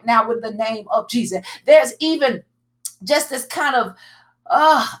you right now in the name of Jesus. There's even just this kind of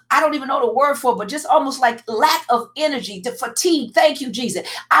I don't even know the word for it, but just almost like lack of energy, the fatigue. Thank you, Jesus.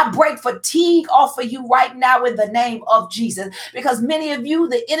 I break fatigue off of you right now in the name of Jesus, because many of you,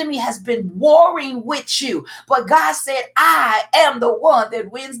 the enemy has been warring with you, but God said, I am the one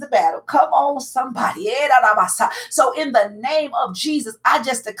that wins the battle. Come on, somebody. So in the name of Jesus, I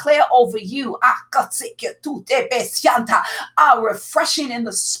just declare over you, a refreshing in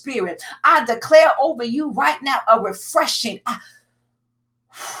the spirit. I declare over you right now, a refreshing.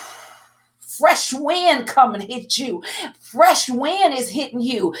 Fresh wind come and hit you. Fresh wind is hitting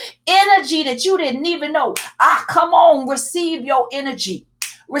you. Energy that you didn't even know. Come on, receive your energy.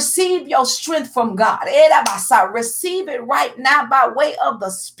 Receive your strength from God. Receive it right now by way of the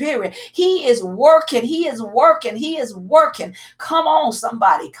Spirit. He is working. He is working. He is working. Come on,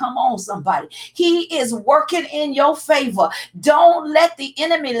 somebody. Come on, somebody. He is working in your favor. Don't let the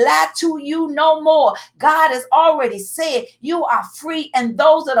enemy lie to you no more. God has already said you are free, and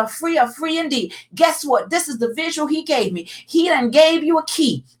those that are free indeed. Guess what? This is the visual he gave me. He done gave you a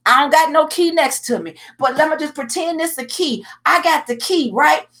key. I don't got no key next to me, but let me just pretend this is a key. I got the key,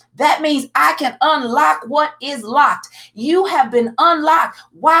 right? That means I can unlock what is locked. You have been unlocked.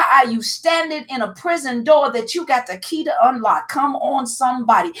 Why are you standing in a prison door that you got the key to unlock? Come on,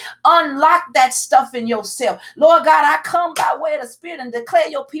 somebody. Unlock that stuff in yourself. Lord God, I come by way of the Spirit and declare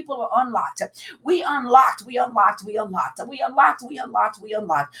your people are unlocked. We unlocked. We unlocked. We unlocked. We unlocked. We unlocked. We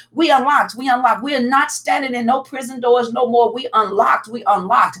unlocked. We unlocked. We unlocked. We are not standing in no prison doors no more. We unlocked. We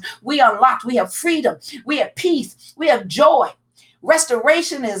unlocked. We unlocked. We have freedom. We have peace. We have joy.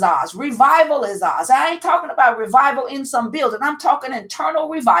 Restoration is ours. Revival is ours. I ain't talking about revival in some building. I'm talking internal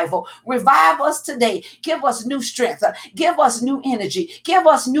revival. Revive us today. Give us new strength. Give us new energy. Give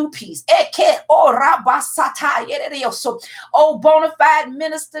us new peace. Oh, bona fide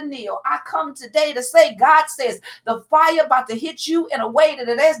Minister Neil, I come today to say, God says the fire about to hit you in a way that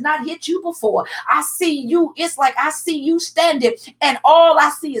it has not hit you before. I see you. It's like I see you standing and all I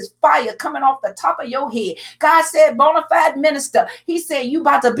see is fire coming off the top of your head. God said, bona fide minister, he said, you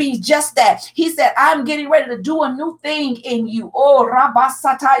about to be just that. He said, I'm getting ready to do a new thing in you. Oh,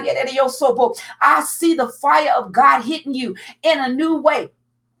 I see the fire of God hitting you in a new way.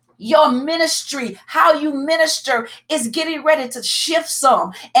 Your ministry, how you minister, is getting ready to shift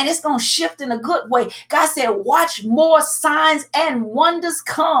some, and it's going to shift in a good way. God said, watch more signs and wonders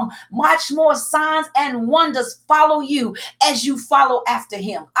come. Watch more signs and wonders follow you as you follow after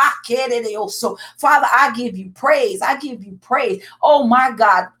him. So, Father, I give you praise. I give you praise. Oh, my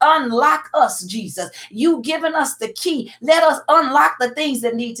God, unlock us, Jesus. You've given us the key. Let us unlock the things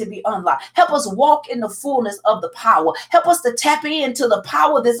that need to be unlocked. Help us walk in the fullness of the power. Help us to tap into the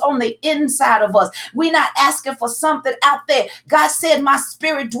power that's on on the inside of us. We're not asking for something out there. God said, my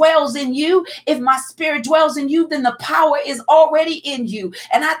spirit dwells in you. If my spirit dwells in you, then the power is already in you.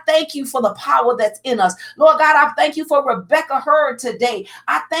 And I thank you for the power that's in us. Lord God, I thank you for Rebecca Hurd today.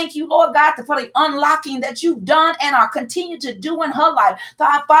 I thank you, Lord God, for the unlocking that you've done and are continue to do in her life.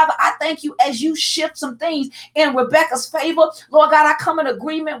 Father, I thank you as you shift some things in Rebecca's favor. Lord God, I come in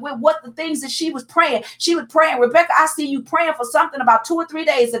agreement with what the things that she was praying. She was praying, Rebecca, I see you praying for something about 2 or 3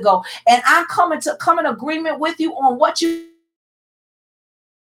 days ago. And I'm come in agreement with you on what you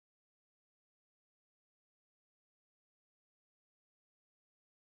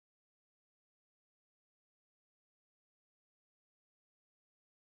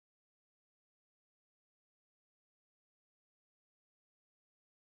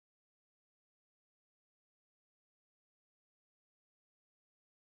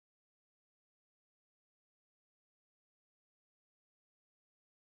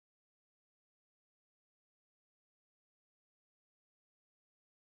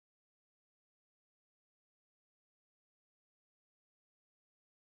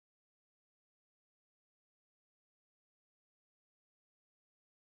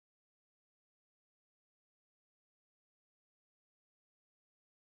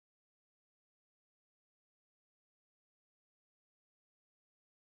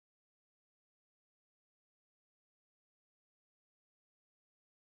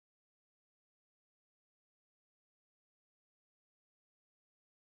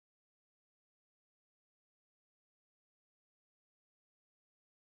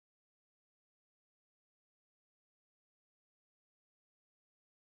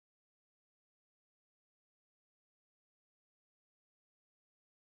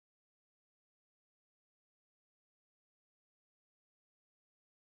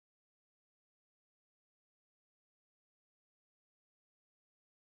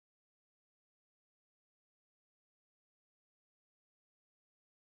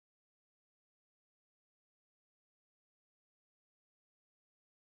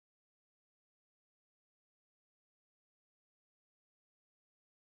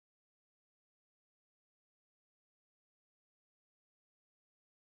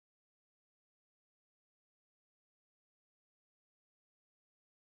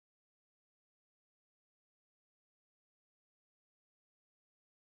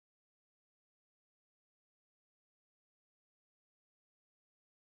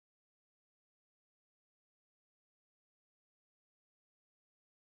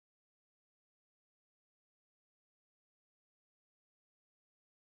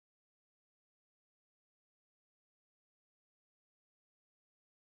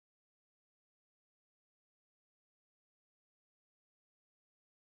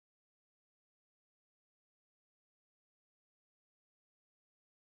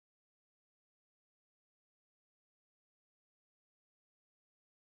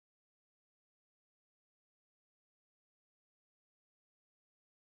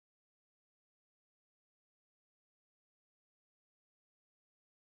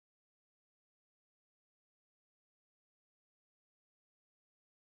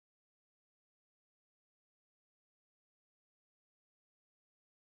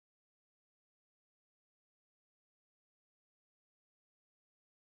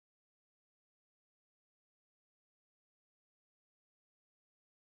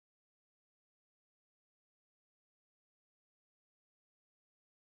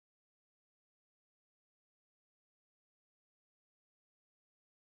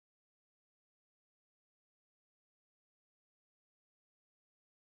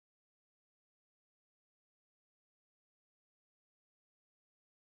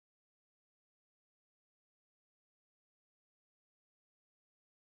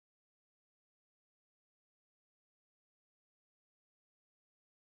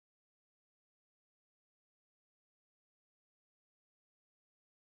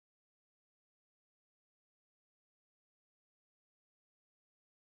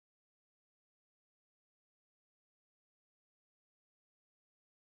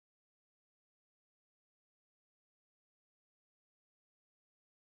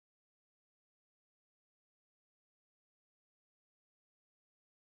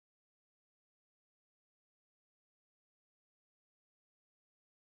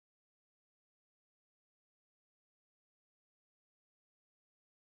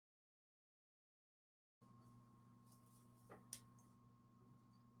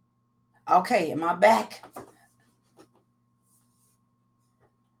Okay, am I back?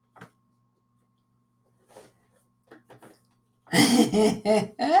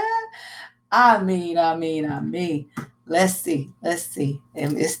 I mean. Let's see.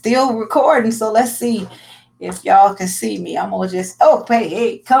 And it's still recording, so let's see if y'all can see me. I'm gonna just,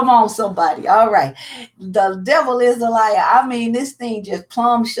 hey, come on, somebody. All right. The devil is a liar. I mean, this thing just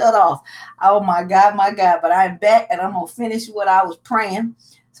plumb shut off. Oh my God. But I'm back and I'm gonna finish what I was praying.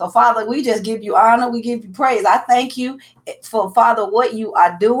 So, Father, we just give you honor. We give you praise. I thank you for, Father, what you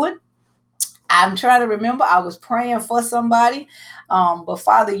are doing. I'm trying to remember. I was praying for somebody. But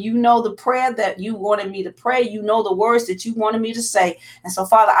Father, you know the prayer that you wanted me to pray. You know the words that you wanted me to say. And so,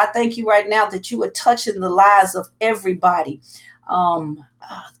 Father, I thank you right now that you are touching the lives of everybody. Come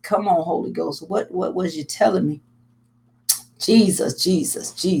on, Holy Ghost. What was you telling me? Jesus.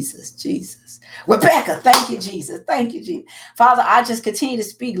 Rebecca, thank you, Jesus. Father, I just continue to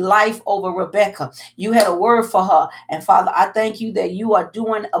speak life over Rebecca. You had a word for her. And Father, I thank you that you are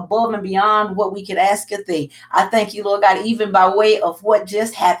doing above and beyond what we could ask of thee. I thank you, Lord God, even by way of what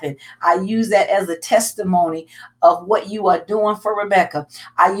just happened. I use that as a testimony of what you are doing for Rebecca.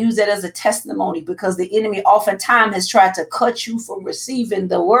 I use that as a testimony because the enemy oftentimes has tried to cut you from receiving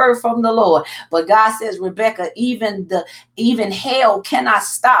the word from the Lord. But God says, Rebecca, even hell cannot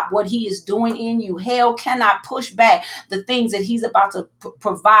stop what he is doing in you. Hell cannot push back the things that he's about to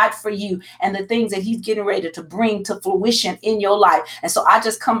provide for you and the things that he's getting ready to bring to fruition in your life. And so I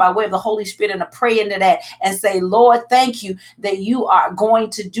just come by way of the Holy Spirit and I pray into that and say, Lord, thank you that you are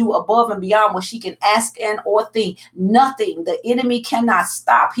going to do above and beyond what she can ask and or think. Nothing. The enemy cannot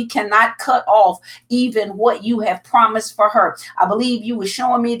stop. He cannot cut off even what you have promised for her. I believe you were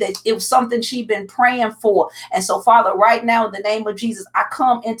showing me that it was something she'd been praying for. And so, Father, right now, in the name of Jesus, I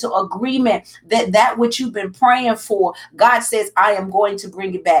come into agreement that which you've been praying for, God says, I am going to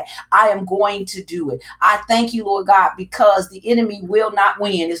bring it back. I am going to do it. I thank you, Lord God, because the enemy will not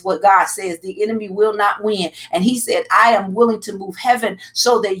win, is what God says. The enemy will not win. And he said, I am willing to move heaven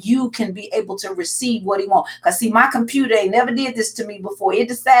so that you can be able to receive what he wants. Because see, my computer ain't never did this to me before. It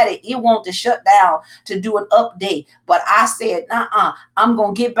decided it wanted to shut down to do an update. But I said, I'm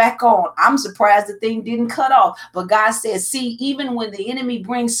going to get back on. I'm surprised the thing didn't cut off. But God says, see, even when the enemy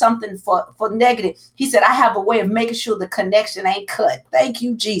brings something for negative, he said, I have a way of making sure the connection ain't cut. Thank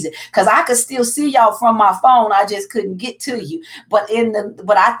you, Jesus. Because I could still see y'all from my phone. I just couldn't get to you. But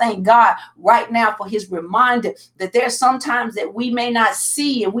I thank God right now for his reminder that there's sometimes that we may not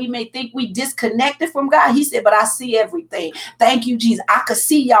see and we may think we disconnected from God. He said, but I see everything. Thank you, Jesus. I could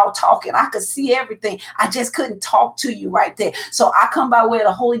see y'all talking. I could see everything. I just couldn't talk to you right there. So I come by way of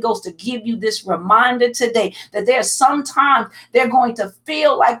the Holy Ghost to give you this reminder today that there's sometimes they're going to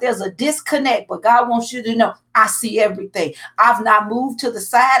feel like there's a disconnect, but God wants you to know, I see everything. I've not moved to the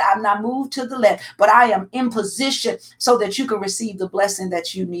side. I've not moved to the left, but I am in position so that you can receive the blessing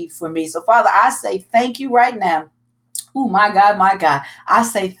that you need from me. So Father, I say thank you right now. Oh, my God. I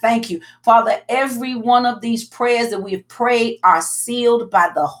say thank you. Father, every one of these prayers that we have prayed are sealed by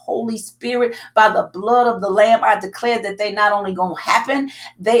the Holy Spirit, by the blood of the Lamb. I declare that they not only going to happen,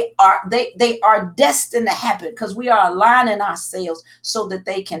 they are destined to happen because we are aligning ourselves so that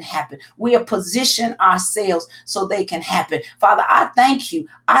they can happen. We are positioning ourselves so they can happen. Father, I thank you.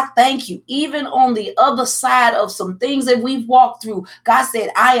 Even on the other side of some things that we've walked through, God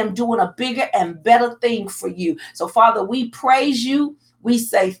said, I am doing a bigger and better thing for you. So, Father, we praise you. We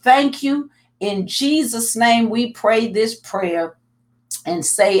say thank you. In Jesus' name, we pray this prayer and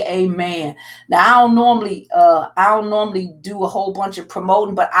say amen. Now, I don't normally do a whole bunch of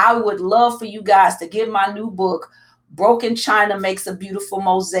promoting, but I would love for you guys to get my new book, Broken China Makes a Beautiful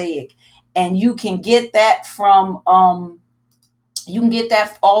Mosaic. And you can get that from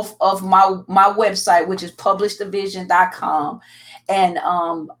off of my website, which is publishthevision.com. And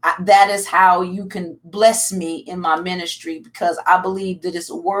that is how you can bless me in my ministry, because I believe that it's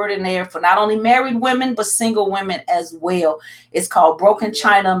a word in there for not only married women, but single women as well. It's called Broken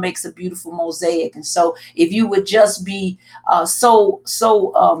China Makes a Beautiful Mosaic. And so if you would just be I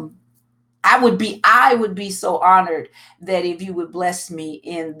would be so honored that if you would bless me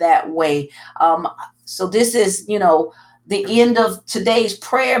in that way. So this is, the end of today's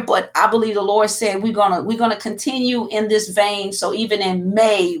prayer, but I believe the Lord said we're gonna continue in this vein. So even in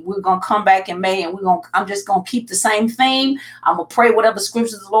May, we're gonna come back in May, and I'm just gonna keep the same theme. I'm gonna pray whatever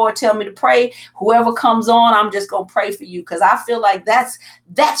scriptures the Lord tell me to pray. Whoever comes on, I'm just gonna pray for you, because I feel like that's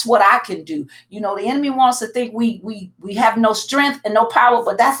what I can do. The enemy wants to think we have no strength and no power,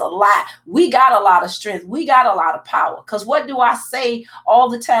 but that's a lie. We got a lot of strength. We got a lot of power. Because what do I say all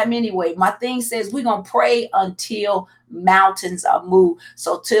the time anyway? My thing says we're gonna pray until mountains are moved.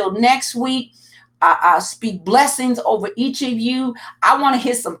 So till next week, I speak blessings over each of you. I want to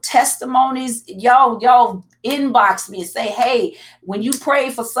hear some testimonies. Y'all inbox me and say, hey, when you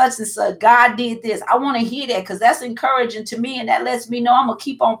prayed for such and such, God did this. I want to hear that because that's encouraging to me. And that lets me know I'm going to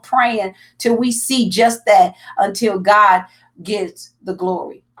keep on praying till we see just that, until God gets the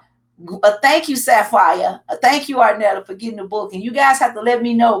glory. Thank you, Sapphire. Thank you, Arnetta, for getting the book. And you guys have to let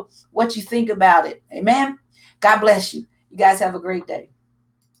me know what you think about it. Amen. God bless you. You guys have a great day.